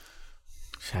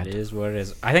 It is what it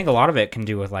is. I think a lot of it can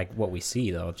do with like what we see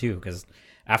though too, because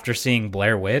after seeing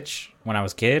Blair Witch when I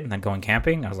was a kid and then going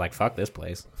camping, I was like, "Fuck this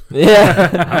place! Yeah.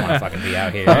 I don't want to fucking be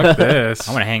out here. Fuck this.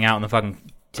 I'm gonna hang out in the fucking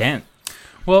tent."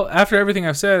 Well, after everything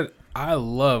I've said, I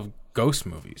love ghost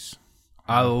movies.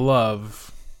 I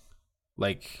love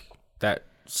like that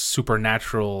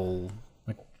supernatural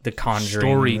The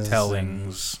Conjuring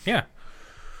storytellings. Yeah.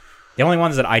 The only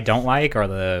ones that I don't like are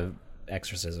the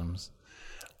exorcisms.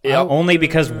 Yep. Only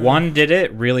because one did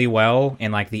it really well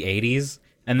in like the 80s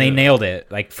and they nailed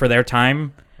it. Like for their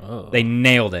time, they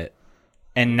nailed it.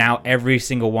 And now every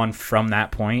single one from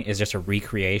that point is just a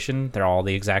recreation. They're all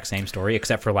the exact same story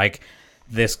except for like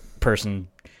this person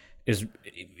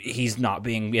it's not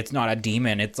a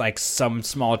demon. It's like some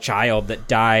small child that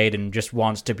died and just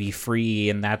wants to be free,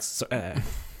 and that's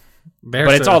but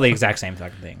it's all the exact same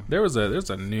fucking thing. There's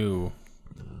a new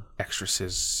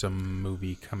exorcism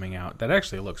movie coming out that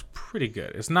actually looks pretty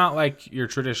good. It's not like your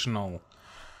traditional.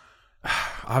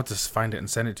 I'll have to find it and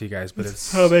send it to you guys, but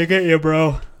it's How they get you,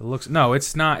 bro? it looks no,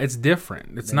 it's not. It's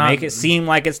different. It's They not. make it seem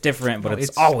like it's different, but No, it's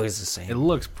it's- always the It same.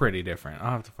 looks pretty different. I'll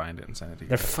have to find it and send it to you.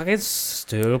 They're guys. fucking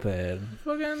stupid.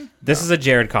 Fucking This is a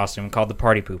Jared costume called the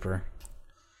Party Pooper.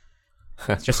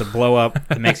 It's just a blow up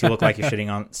that makes you look like you're sitting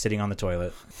on the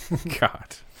toilet,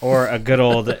 God. or a good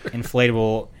old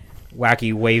inflatable,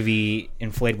 wacky, wavy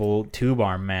inflatable tube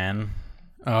arm man.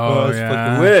 Oh, it's yeah.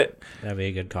 fucking lit. That'd be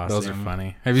a good costume. Those are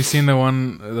funny. Have you seen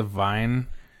the Vine?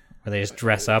 Where they just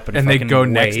dress up and They fucking go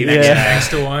next wave. next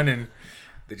to one and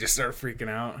they just start freaking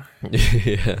out.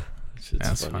 Yeah.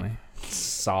 That's funny.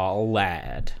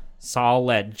 Solid.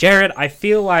 Jared, I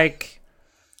feel like.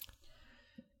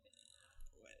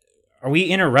 Are we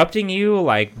interrupting you?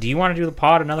 Like, do you want to do the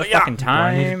pod another fucking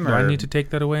time? Do I or- need to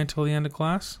take that away until the end of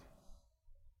class?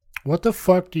 What the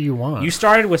fuck do you want? You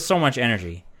started with so much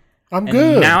energy. I'm And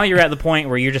good. now you're at the point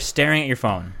where you're just staring at your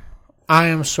phone. I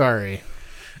am sorry.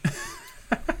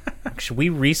 Should we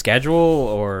reschedule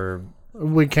or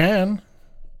We can.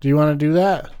 Do you want to do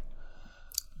that?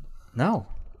 no?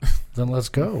 Then let's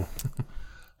go.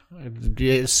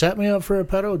 Yeah, set me up for a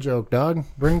pedo joke, dog.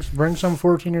 Bring some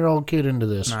 14-year-old kid into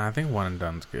this. Nah, I think one and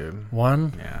done's good.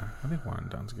 One, Yeah, I think one and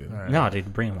done's good. No,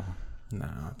 dude, bring them on. No,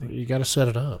 I think you got to set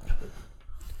it up.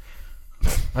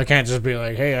 I can't just be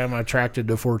like, "Hey, I'm attracted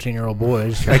to 14-year-old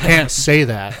boys." I can't say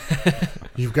that.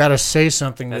 You've got to say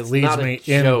something that That's leads not a me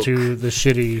joke. into the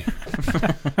shitty.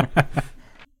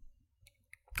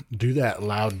 Do that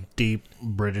loud, deep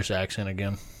British accent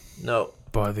again. No.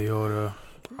 by the order.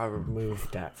 I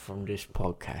removed that from this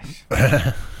podcast.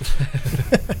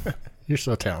 You're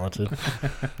so talented.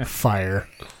 Fire.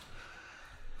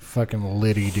 Fucking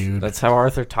litty, dude. That's how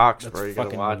Arthur talks, That's bro. You gotta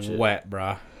fucking watch it. wet,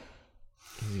 bruh.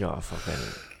 He's got a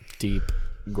fucking deep,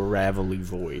 gravelly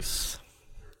voice.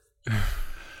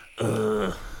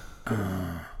 By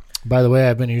the way,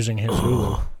 I've been using his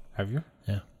Hulu. Have you?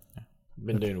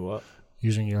 Been doing what?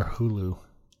 Using your Hulu.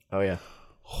 Oh, yeah.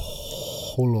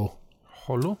 Hulu.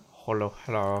 Holo?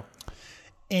 Hello.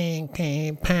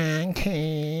 Inky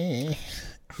Panky.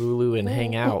 Hulu and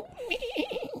hang out.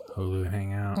 Hulu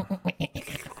hang out.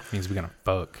 Means we're gonna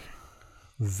fuck.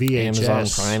 VHS. Amazon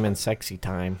Prime and sexy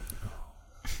time.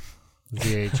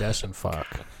 VHS and fuck.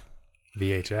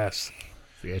 VHS.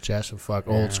 VHS and fuck.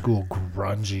 Old school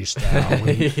grungy style.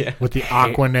 With the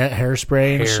Aquanet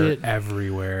hairspray and Hair shit.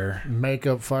 everywhere.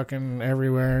 Makeup fucking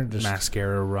everywhere. Just,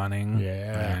 Mascara running.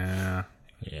 Yeah.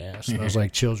 Yeah. Smells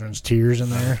like children's tears in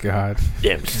there. God.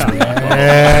 Damn.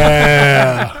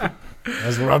 Yeah.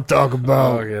 That's what I'm talking Oh,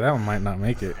 about. okay, that one might not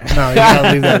make it. No, you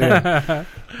gotta leave that in.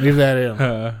 Leave that in.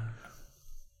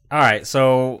 All right,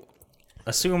 so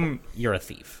assume you're a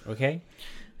thief, okay?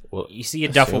 Well, You see a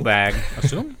duffel bag,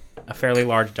 Assume? a fairly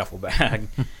large duffel bag,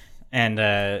 and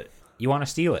you want to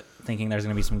steal it, thinking there's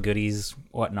going to be some goodies,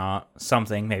 whatnot,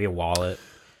 something, maybe a wallet.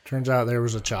 Turns out there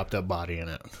was a chopped up body in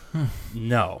it.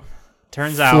 No.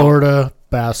 Turns out Florida,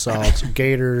 bath salts,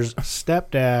 gators,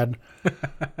 stepdad,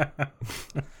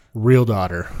 real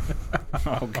daughter.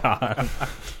 Oh, God.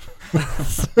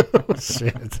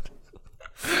 Shit.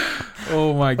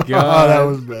 Oh my god. Oh, that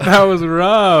was bad. That was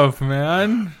rough,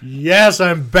 man. Yes,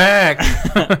 I'm back.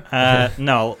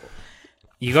 No.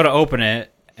 You go to open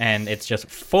it, and it's just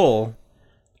full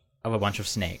of a bunch of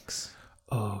snakes.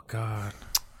 Oh god.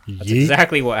 That's Yeet.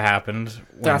 exactly what happened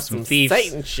when That's some some thieves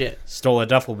Satan shit. stole a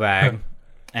duffel bag,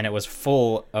 and it was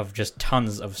full of just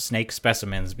tons of snake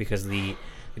specimens because the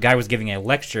The guy was giving a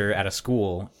lecture at a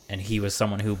school, and he was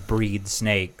someone who breeds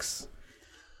snakes,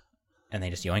 and they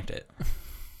just yoinked it.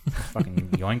 Fucking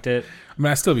yoinked it. I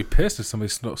mean, I'd still be pissed if somebody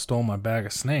stole my bag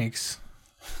of snakes,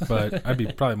 but I'd be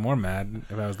probably more mad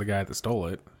if I was the guy that stole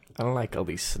it. I don't like all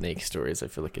these snake stories. I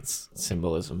feel like it's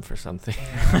symbolism for something.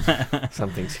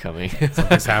 Something's coming.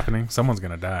 Something's happening. Someone's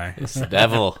gonna die. It's the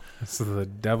devil. It's the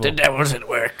devil. The devil's at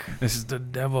work. This is the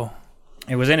devil.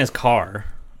 It was in his car.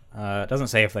 It doesn't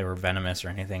say if they were venomous or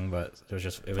anything, but it was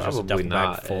just a Probably duffel bag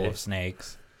not, full eh? of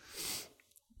snakes.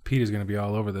 Pete is gonna be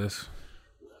all over this.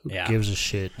 Yeah. Gives a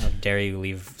shit. How dare you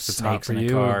leave If it's hot snakes for in a you,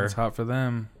 car? it's hot for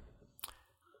them.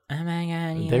 Oh my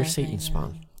god, They're Satan's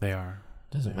spawn. They are.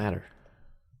 Doesn't matter.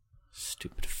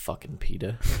 Stupid fucking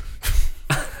PETA.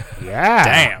 Yeah.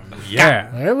 Damn.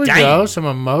 Yeah. There we Damn. go. Some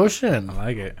emotion. I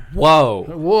like it. Whoa.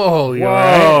 Whoa, you're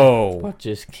right. Whoa. What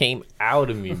just came out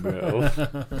of me, bro?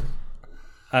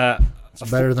 It's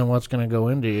better than what's going to go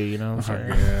into you, you know what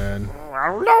I'm saying?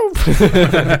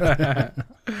 Good.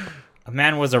 A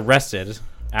man was arrested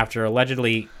after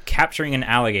allegedly capturing an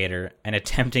alligator and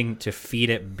attempting to feed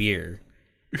it beer.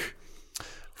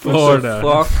 Florida.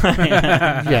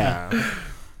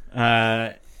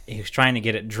 Yeah. He was trying to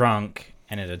get it drunk,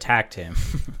 and it attacked him.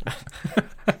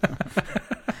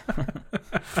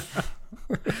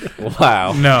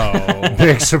 Wow. No.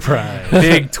 Big surprise.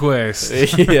 Big twist.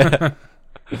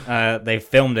 Yeah. They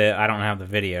filmed it. I don't have the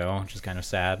video, which is kind of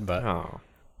sad, but Oh.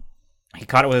 he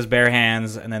caught it with his bare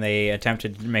hands, and then they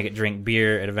attempted to make it drink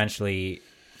beer. It eventually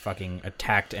fucking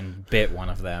attacked and bit one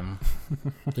of them.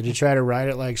 Did you try to ride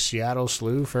it like Seattle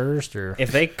Slew first, or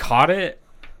If they caught it,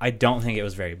 I don't think it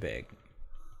was very big.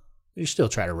 you still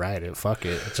try to ride it? Fuck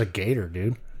it. It's a gator,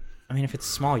 dude. I mean, if it's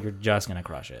small, you're just going to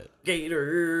crush it.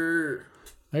 Gator.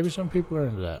 Maybe some people are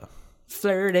into that.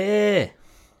 Flirty.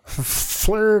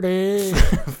 Flirty.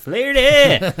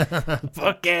 Flirty.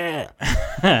 Fuck it.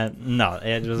 No,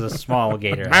 it was a small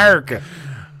gator. America.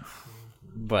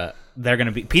 But they're going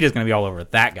to be, PETA's going to be all over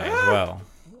that guy as well.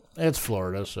 It's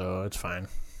Florida, so it's fine.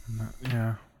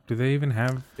 Yeah. Do they even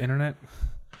have internet?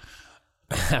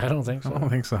 I don't think I so. don't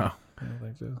think so. I don't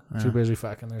think so. Too busy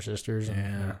fucking their sisters. And,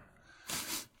 Yeah.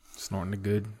 Snorting the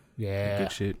good Yeah.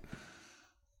 shit.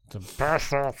 The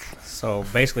best of. So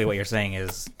basically what you're saying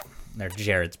is they're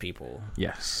Jared's people.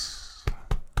 Yes.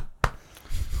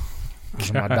 Those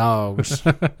are my dogs.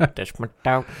 That's my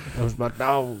dog. Those are my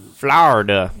dogs.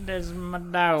 Florida. There's my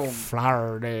dog.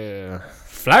 Florida.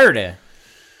 Flirty.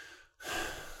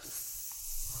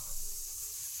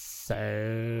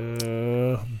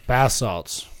 So, bath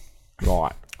salts.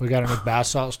 Right. We got any bath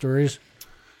salt stories?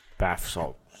 Bath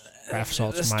salt. Bath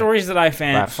salts. The my- stories that I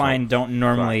Bath find don't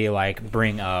normally like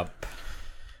bring up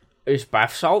Is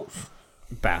bath salt?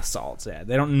 bath salts. Yeah,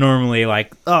 they don't normally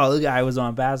like. Oh, the guy was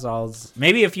on bath salts.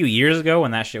 Maybe a few years ago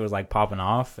when that shit was like popping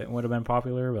off, it would have been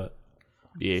popular. But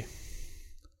Yeah.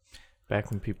 Back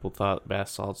when people thought bath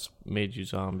salts made you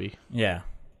zombie. yeah,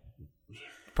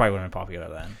 probably would have been popular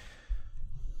then.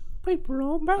 People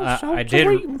on bath salts I did-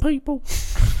 are eating people.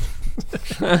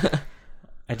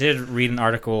 I did read an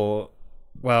article.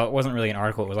 Well, it wasn't really an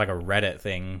article. It was like a Reddit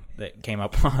thing that came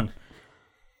up on.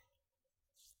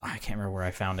 I can't remember where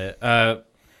I found it. But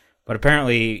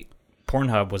apparently,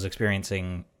 Pornhub was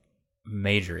experiencing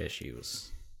major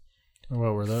issues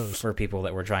What were those? for people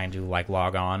that were trying to like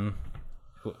log on.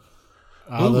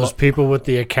 Those people with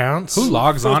the accounts? Who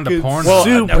logs on to porn? Well,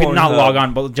 Sue I mean, not Pornhub. log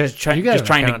on, but just You got an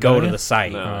trying to account, go don't to you? the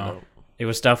site. No, I don't. It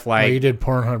was stuff Oh, you like did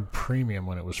Pornhub Premium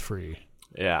when it was free.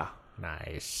 Yeah.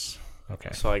 Nice. Okay.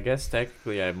 So I guess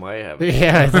technically I might have,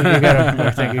 Yeah, I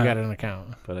think you got an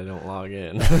account. but I don't log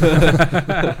in.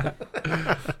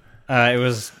 it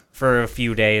was for a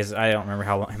few days. I don't remember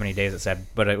how many days it said,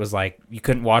 but it was like you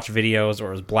couldn't watch videos, or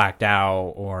it was blacked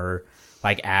out, or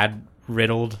like ad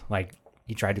riddled. Like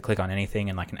you tried to click on anything,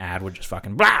 and like an ad would just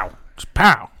fucking blow, just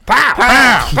pow, pow,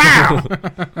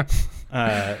 pow,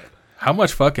 pow. How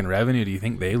much fucking revenue do you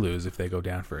think they lose if they go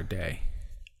down for a day?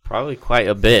 Probably quite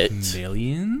a bit.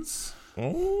 Millions?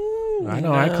 I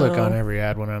know I click on every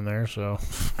ad when I'm there, so.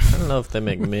 I don't know if they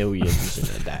make millions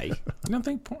in a day. You don't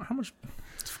think how much?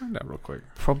 Let's find out real quick.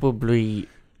 Probably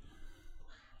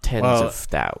tens Well, of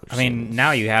thousands. I mean,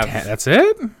 now you have That's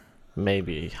it?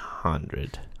 maybe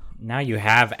 100. now you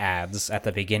have ads at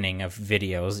the beginning of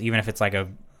videos, even if it's like a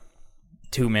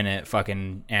 2-minute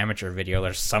fucking amateur video.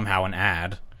 There's somehow an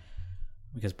ad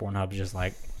because Pornhub's just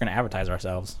like we're gonna advertise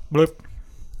ourselves. Bloop.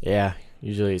 Yeah,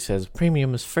 usually it says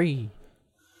premium is free.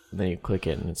 Then you click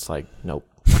it and it's like, nope.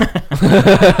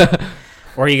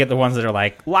 Or you get the ones that are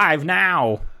like live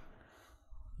now.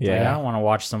 Like, I Yeah. don't want to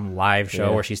watch some live show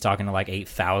Yeah. where she's talking to like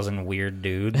 8,000 weird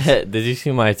dudes. Did you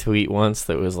see my tweet once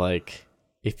that was like,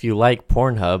 if you like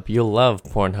Pornhub, you'll love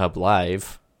Pornhub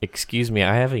Live. Excuse me,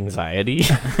 I have anxiety.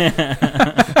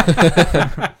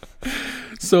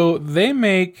 So they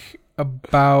make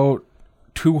about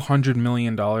 $200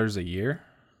 million a year.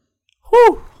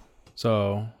 Whew.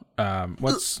 So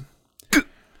what's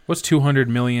 200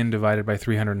 million divided by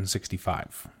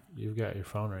 365? You've got your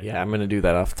phone right. Yeah, I'm going to do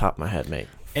that off the top of my head, mate.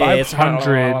 It's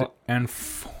 504.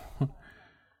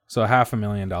 So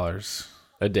 $500,000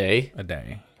 A day? a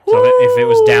day. So if it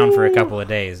was down for a couple of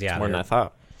days, yeah, More than I they're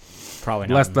thought. probably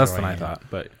not Less than enjoying I it. thought,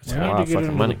 but We a need lot to of get fucking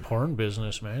into money. the porn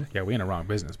business, man. yeah, we in the wrong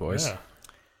business, boys. Yeah.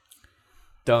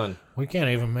 Done. We can't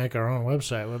even make our own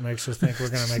website. What makes us think we're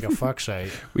going to make a fuck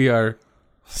site? We are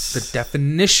the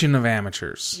definition of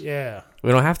amateurs. Yeah.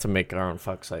 We don't have to make our own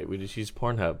fuck site. We just use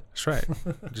Pornhub. That's right.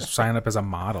 Just sign up as a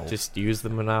model. Just use the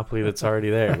monopoly that's already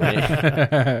there,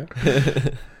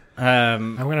 mate.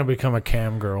 I'm going to become a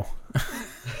cam girl.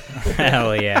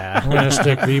 Hell yeah. I'm going to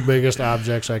stick the biggest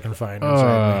objects I can find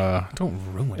inside me. Don't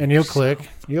ruin it. And you'll click,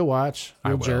 you'll watch, I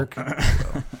you'll will. jerk.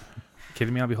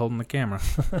 Kidding me? I'll be holding the camera.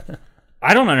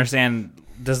 I don't understand.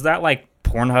 Does that like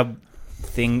Pornhub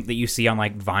thing that you see on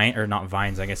like Vine or not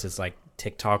Vines? I guess it's like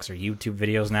TikToks or YouTube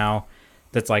videos now.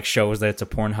 That's like shows that it's a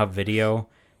Pornhub video.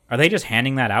 Are they just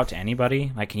handing that out to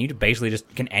anybody? Like,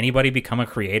 can anybody become a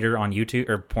creator on YouTube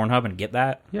or Pornhub and get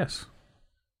that? Yes.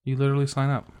 You literally sign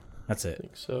up. That's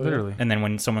it. So Literally. And then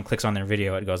when someone clicks on their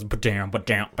video, it goes ba-down,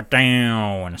 ba-down,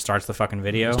 ba-down, and it starts the fucking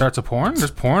video. Starts a porn?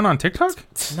 There's porn on TikTok?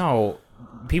 No,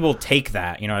 people take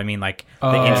that. You know what I mean? Like the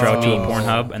Oh. intro to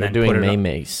Pornhub, and they're then doing put it on.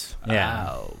 Maymays. Yeah.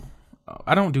 Oh,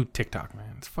 I don't do TikTok,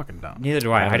 man. It's fucking dumb. Neither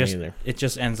do I. I I don't just either. it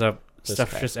just ends up This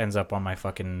stuff guy. just ends up on my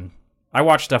fucking. I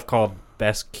watch stuff called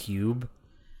Best Cube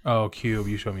Oh, Cube.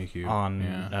 You show me Cube. on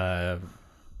Yeah.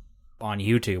 on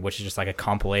YouTube, which is just like a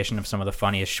compilation of some of the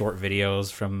funniest short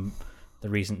videos from the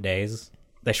recent days.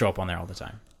 They show up on there all the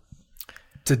time.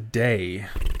 Today,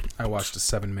 I watched a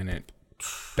 7-minute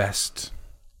best.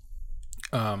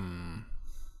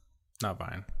 Not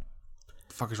Vine.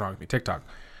 The fuck is wrong with me? TikTok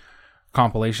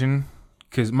compilation.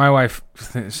 Because my wife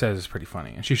says it's pretty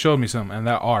funny, and she showed me some, and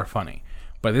that are funny.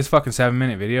 But this fucking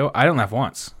 7-minute video, I didn't laugh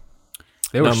once.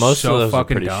 They were No, most of so those are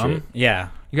fucking pretty dumb. shit. Yeah,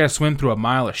 You gotta swim through a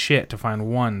mile of shit to find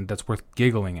one that's worth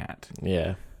giggling at.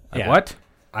 Yeah. Like, Yeah. what?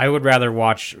 I would rather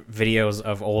watch videos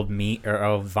of old meat or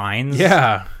of vines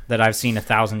Yeah. that I've seen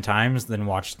 1,000 times than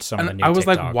watch some of the And new I was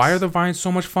like, TikToks. why are the vines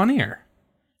so much funnier?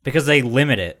 Because they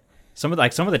limit it. Some of the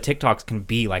TikToks can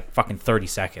be like fucking 30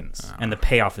 seconds, and the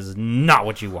payoff is not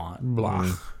what you want.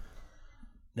 Blah.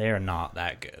 They are not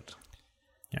that good.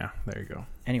 Yeah, there you go.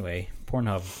 Anyway,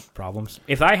 Pornhub problems.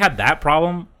 If I had that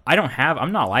problem,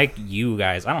 I'm not like you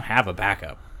guys. I don't have a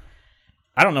backup.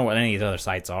 I don't know what any of these other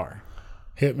sites are.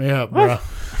 Hit me up, bro.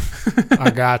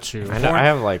 I got you. I know. I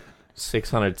have like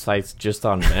 600 sites just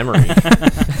on memory.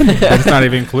 That's not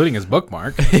even including his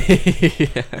bookmark. Yeah,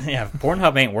 if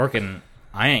Pornhub ain't working,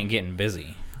 I ain't getting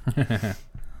busy.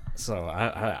 So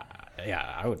I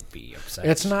would be upset.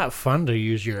 It's not fun to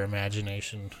use your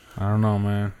imagination. I don't know,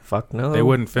 man. Fuck no. They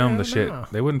wouldn't film the Yeah, shit. no.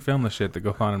 They wouldn't film the shit that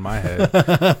goes on in my head.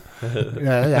 Yeah,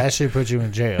 that actually put you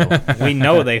in jail. We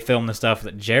know they film the stuff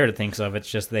that Jared thinks of. It's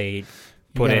just they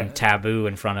put Yeah. in taboo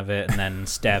in front of it and then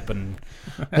step and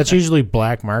That's usually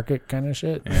black market kind of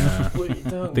shit. Yeah.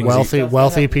 Wealthy,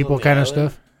 wealthy people kind of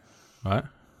stuff. What?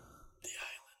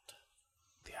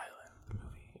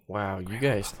 Wow, you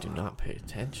guys do not pay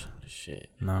attention to shit.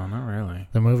 No, not really.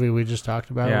 The movie we just talked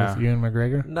about Yeah. with Ewan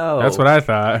McGregor. No. That's what I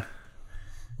thought.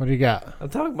 What do you got? I'm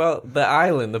talking about the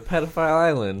island, the pedophile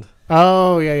island.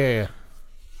 Oh, yeah.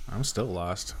 I'm still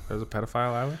lost. There's a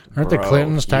pedophile island. Aren't the Bro,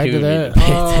 Clintons tied you to need that?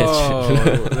 pay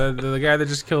attention. Oh, the guy that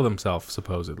just killed himself,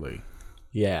 supposedly.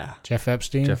 Yeah. Jeff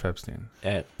Epstein? Jeff Epstein.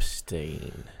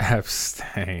 Epstein.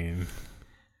 Epstein.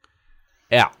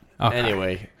 Yeah. Okay.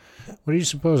 Anyway. What do you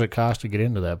suppose it cost to get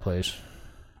into that place?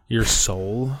 Your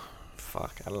soul?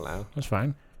 Fuck, I don't know. That's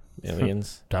fine.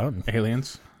 Millions. Done.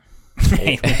 Aliens?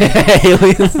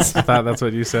 Aliens. I thought that's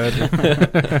what you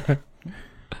said.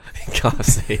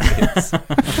 Cost aliens.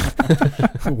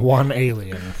 One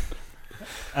alien.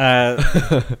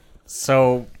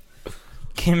 So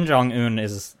Kim Jong-un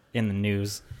is in the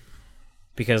news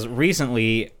because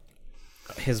recently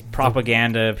his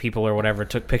propaganda people or whatever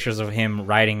took pictures of him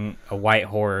riding a white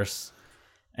horse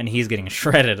and he's getting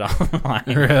shredded online.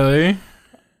 Really?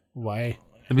 Why?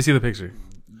 Let me see the picture.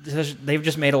 They've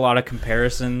just made a lot of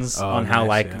comparisons Oh, on how nice,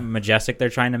 like yeah. majestic they're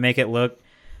trying to make it look,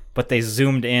 but they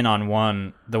zoomed in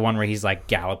on the one where he's like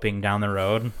galloping down the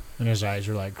road. And his eyes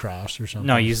are like crossed or something.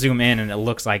 No, you zoom in and it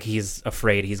looks like he's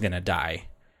afraid he's gonna die.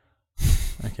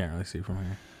 I can't really see from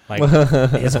here.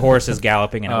 Like his horse is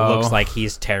galloping and it looks like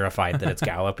he's terrified that it's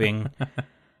galloping.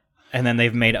 And then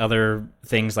they've made other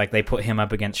things, like they put him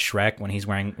up against Shrek when he's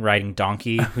riding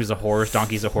Donkey, who's a horse.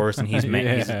 Donkey's a horse, and he's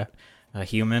a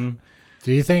human.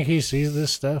 Do you think he sees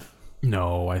this stuff?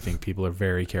 No, I think people are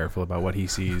very careful about what he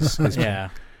sees. Yeah.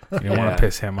 You don't want to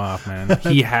piss him off, man.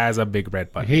 He has a big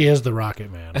red button. He is the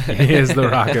Rocket Man. He is the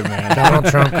Rocket Man. Donald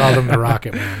Trump called him the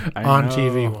Rocket Man I on know.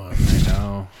 TV once. I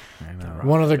know.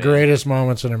 One of the greatest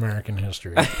moments in American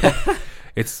history.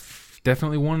 It's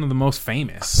definitely one of the most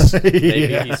famous.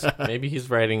 Maybe he's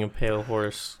riding a pale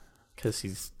horse because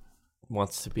he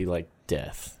wants to be like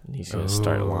Death, and he's gonna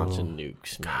start launching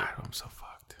nukes. God, I'm so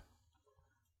fucked.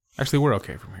 Actually, we're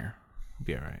okay from here. We'll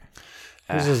be all right.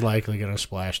 This is likely going to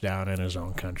splash down in his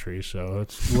own country, so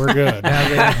we're good.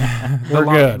 We're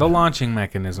good. The launching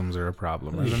mechanisms are a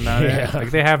problem, isn't that Yeah. it?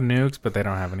 Like, they have nukes, but they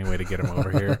don't have any way to get them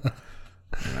over here.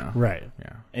 You know? Right.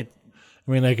 Yeah. I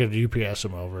mean, they could UPS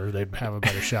them over. They'd have a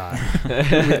better shot.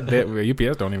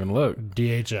 UPS don't even look.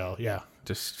 DHL, yeah.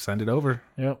 Just send it over.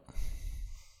 Yep.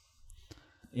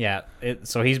 Yeah,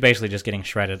 so he's basically just getting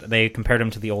shredded. They compared him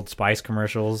to the Old Spice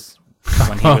commercials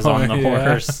when he was on the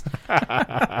horse.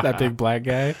 That big black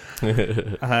guy.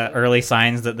 Early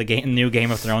signs that the new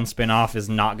Game of Thrones spinoff is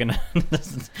not gonna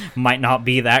might not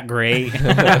be that great.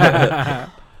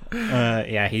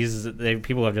 Yeah,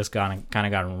 people have just kind of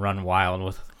gotten run wild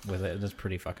with it. It's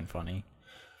pretty fucking funny.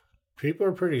 People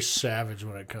are pretty savage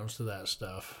when it comes to that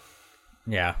stuff.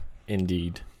 Yeah,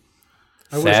 Indeed.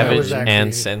 I wish I was Savage that and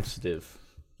creative. sensitive.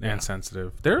 And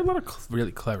sensitive. There are a lot of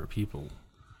really clever people.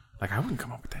 Like, I wouldn't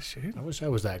come up with that shit. I wish I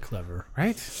was that clever.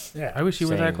 Right? Yeah. I wish you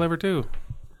were that Same. clever, too.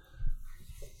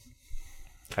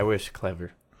 I wish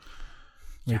clever.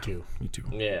 Me too. Me too.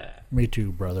 Yeah. Me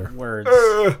too, brother. words.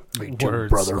 Me too, Words.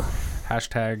 brother.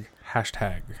 Hashtag.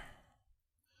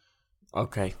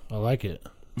 Okay. I like it.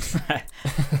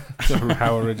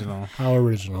 How original. How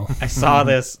original. I saw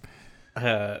this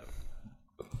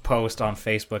post on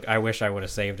Facebook. I wish I would have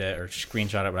saved it or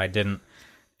screenshot it, but I didn't.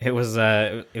 It was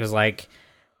like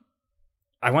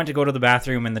I went to go to the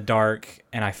bathroom in the dark,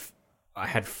 and I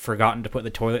had forgotten to put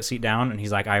the toilet seat down, and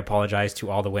he's like, I apologize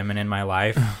to all the women in my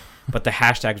life. But the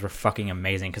hashtags were fucking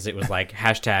amazing because it was like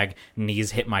hashtag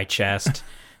knees hit my chest,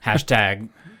 hashtag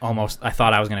almost I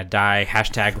thought I was gonna die,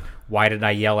 hashtag why did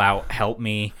I yell out help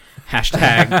me,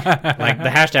 hashtag like the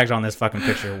hashtags on this fucking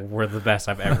picture were the best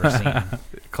I've ever seen.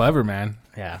 Clever, man.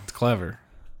 Yeah, It's clever.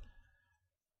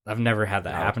 I've never had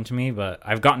that happen to me, but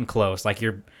I've gotten close. Like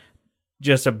you're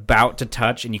just about to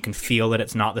touch and you can feel that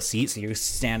it's not the seat, so you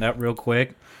stand up real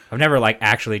quick. I've never like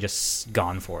actually just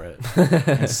gone for it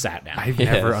and sat down. I've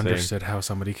Yeah, never same. understood how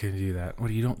somebody can do that.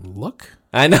 What, you don't look?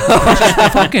 I know.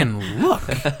 Fucking look.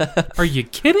 Are you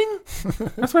kidding?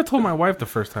 That's what I told my wife the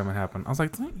first time it happened. I was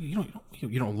like, you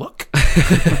don't look?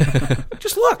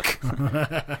 Just look.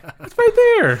 It's right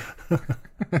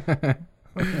there.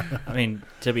 I mean,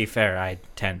 to be fair, I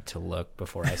tend to look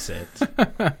before I sit.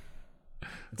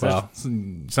 Well,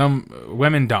 some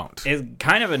women don't. It's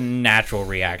kind of a natural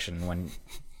reaction when.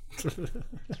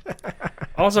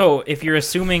 Also, if you're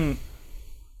assuming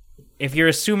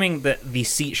that the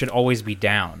seat should always be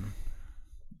down,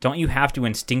 don't you have to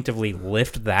instinctively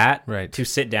lift that Right. to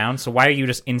sit down? So why are you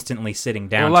just instantly sitting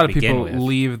down? Well, a lot to of begin people with?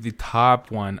 leave the top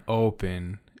one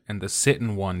open and the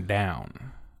sitting one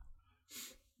down.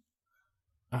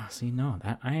 Oh, see, no,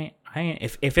 that I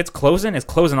if it's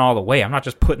closing all the way. I'm not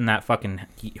just putting that fucking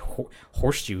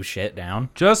horseshoe shit down.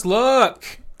 Just look.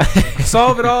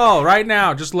 Solve it all right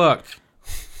now. Just look.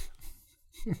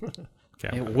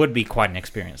 Okay. It would be quite an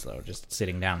experience, though, just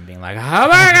sitting down and being like, "Oh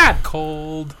my god,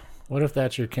 Cold. What if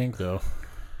that's your kink, though?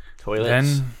 Toilets.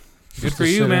 Then good Just for to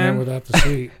you, sit in there man. without the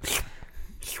seat.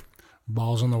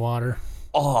 Balls in the water.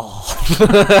 Oh.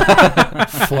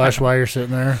 Flush while you're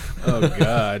sitting there. Oh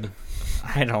God.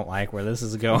 I don't like where this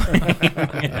is going."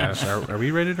 Yes. Are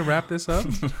we ready to wrap this up?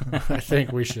 I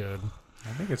think we should. I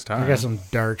think it's I time. got some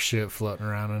dark shit floating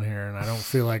around in here, and I don't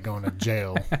feel like going to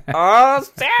jail. Oh,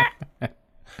 snap.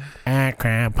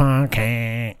 Crap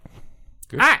pumpkin.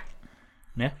 Ah!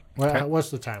 Yeah. Well,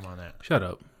 what's the time on that? Shut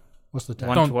up. What's the time?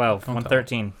 112, don't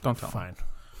 113. Don't tell me.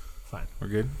 Fine. We're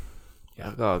good.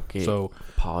 I gotta get So,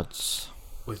 pods.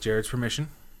 with Jared's permission,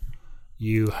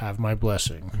 You have my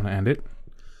blessing. I'm going to end it.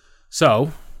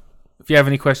 So, if you have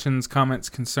any questions, comments,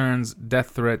 concerns,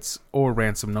 death threats, or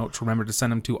ransom notes, remember to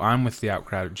send them to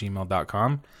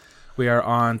imwiththeoutcrowd@gmail.com. We are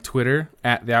on Twitter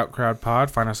 @theoutcrowdpod.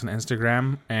 Find us on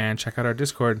Instagram and check out our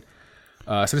Discord.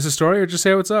 Send us a story or just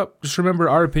say what's up. Just remember,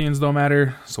 our opinions don't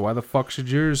matter, so why the fuck should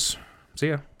yours? See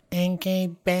ya. Okay,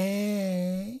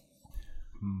 bye.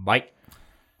 Bye.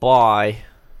 Bye.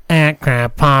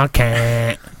 Outcrowd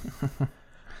Podcast.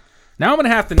 Now I'm going to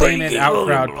have to name it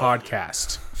Outcrowd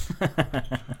Podcast.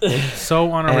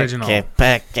 So unoriginal.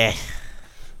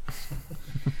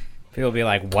 People will be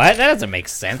like, what? That doesn't make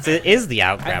sense. It is the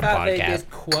Outcrowd Podcast.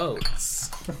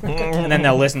 Quotes. And then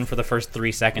they'll listen for the first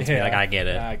 3 seconds and be like, I get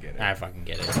it. I get it. I fucking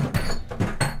get it. We're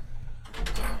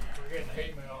getting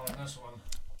hate mail on this one.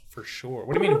 For sure.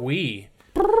 What do you mean we?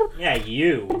 Yeah,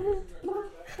 you.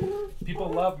 People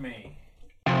love me.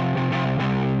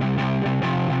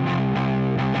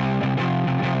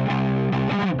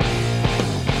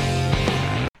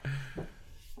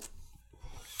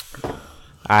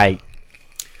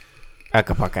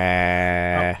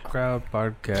 Acapulco. Crowd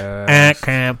Podcast.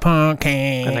 Outcrowd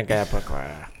Podcast. Acapulco.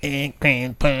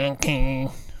 Outcrowd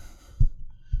Podcast.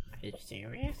 Are you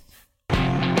serious?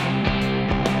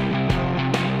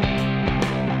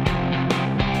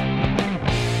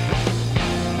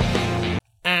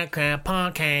 Outcrowd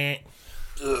Podcast.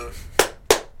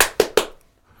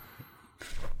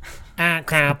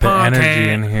 Outcrowd The Podcast. energy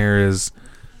in here is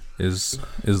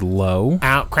low.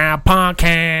 Outcrowd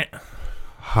Podcast.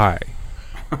 High.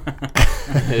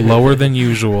 Lower than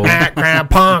usual. Outcrowd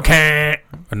Podcast.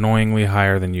 Annoyingly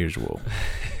higher than usual.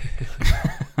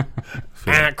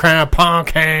 Outcrowd I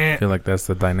Podcast. feel like that's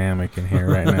the dynamic in here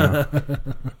right now.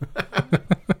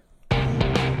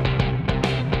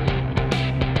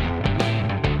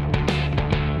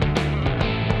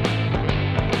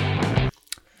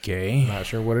 Gay. Not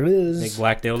sure what it is. Big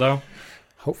black dildo.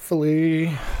 Hopefully.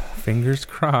 Fingers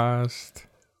crossed.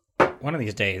 One of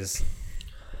these days,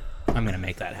 I'm going to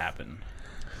make that happen.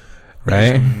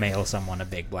 Right? Mail someone a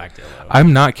big black dildo.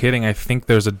 I'm not kidding. I think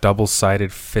there's a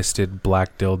double-sided fisted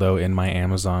black dildo in my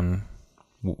Amazon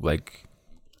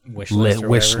wish list.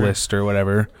 wish list or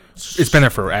whatever. It's been there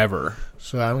forever.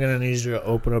 So I'm going to need you to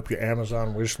open up your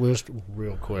Amazon wish list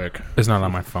real quick. It's not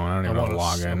on my phone. I don't even know how to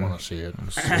log I in. want to see it.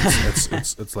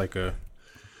 It's like a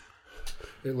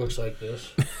It looks like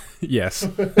this. yes,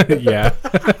 yeah.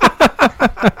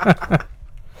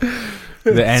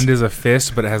 The end is a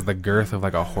fist, but it has the girth of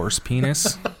like a horse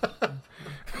penis.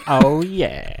 Oh,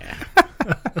 yeah.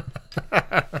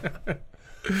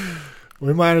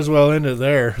 We might as well end it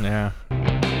there. Yeah.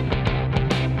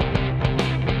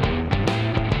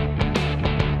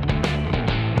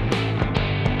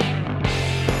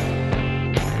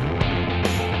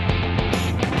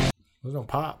 There's no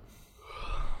pop.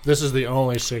 This is the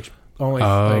only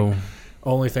Oh.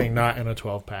 only thing not in a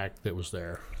 12-pack that was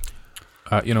there.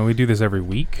 We do this every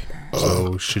week.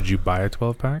 So should you buy a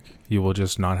 12-pack, you will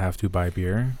just not have to buy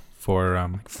beer for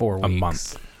 4 weeks. a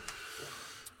month.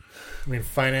 I mean,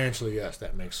 financially, yes,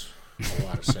 that makes a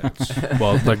lot of sense.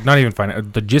 Well, like not even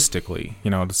logistically,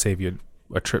 to save you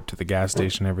a trip to the gas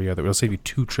station every other. It'll save you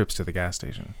 2 trips to the gas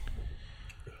station.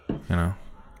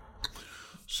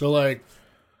 So, like,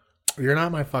 you're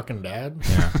not my fucking dad.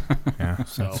 Yeah.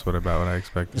 So- That's about what I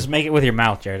expected. Just make it with your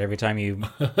mouth, Jared. Every time you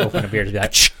open a beer, just be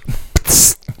like,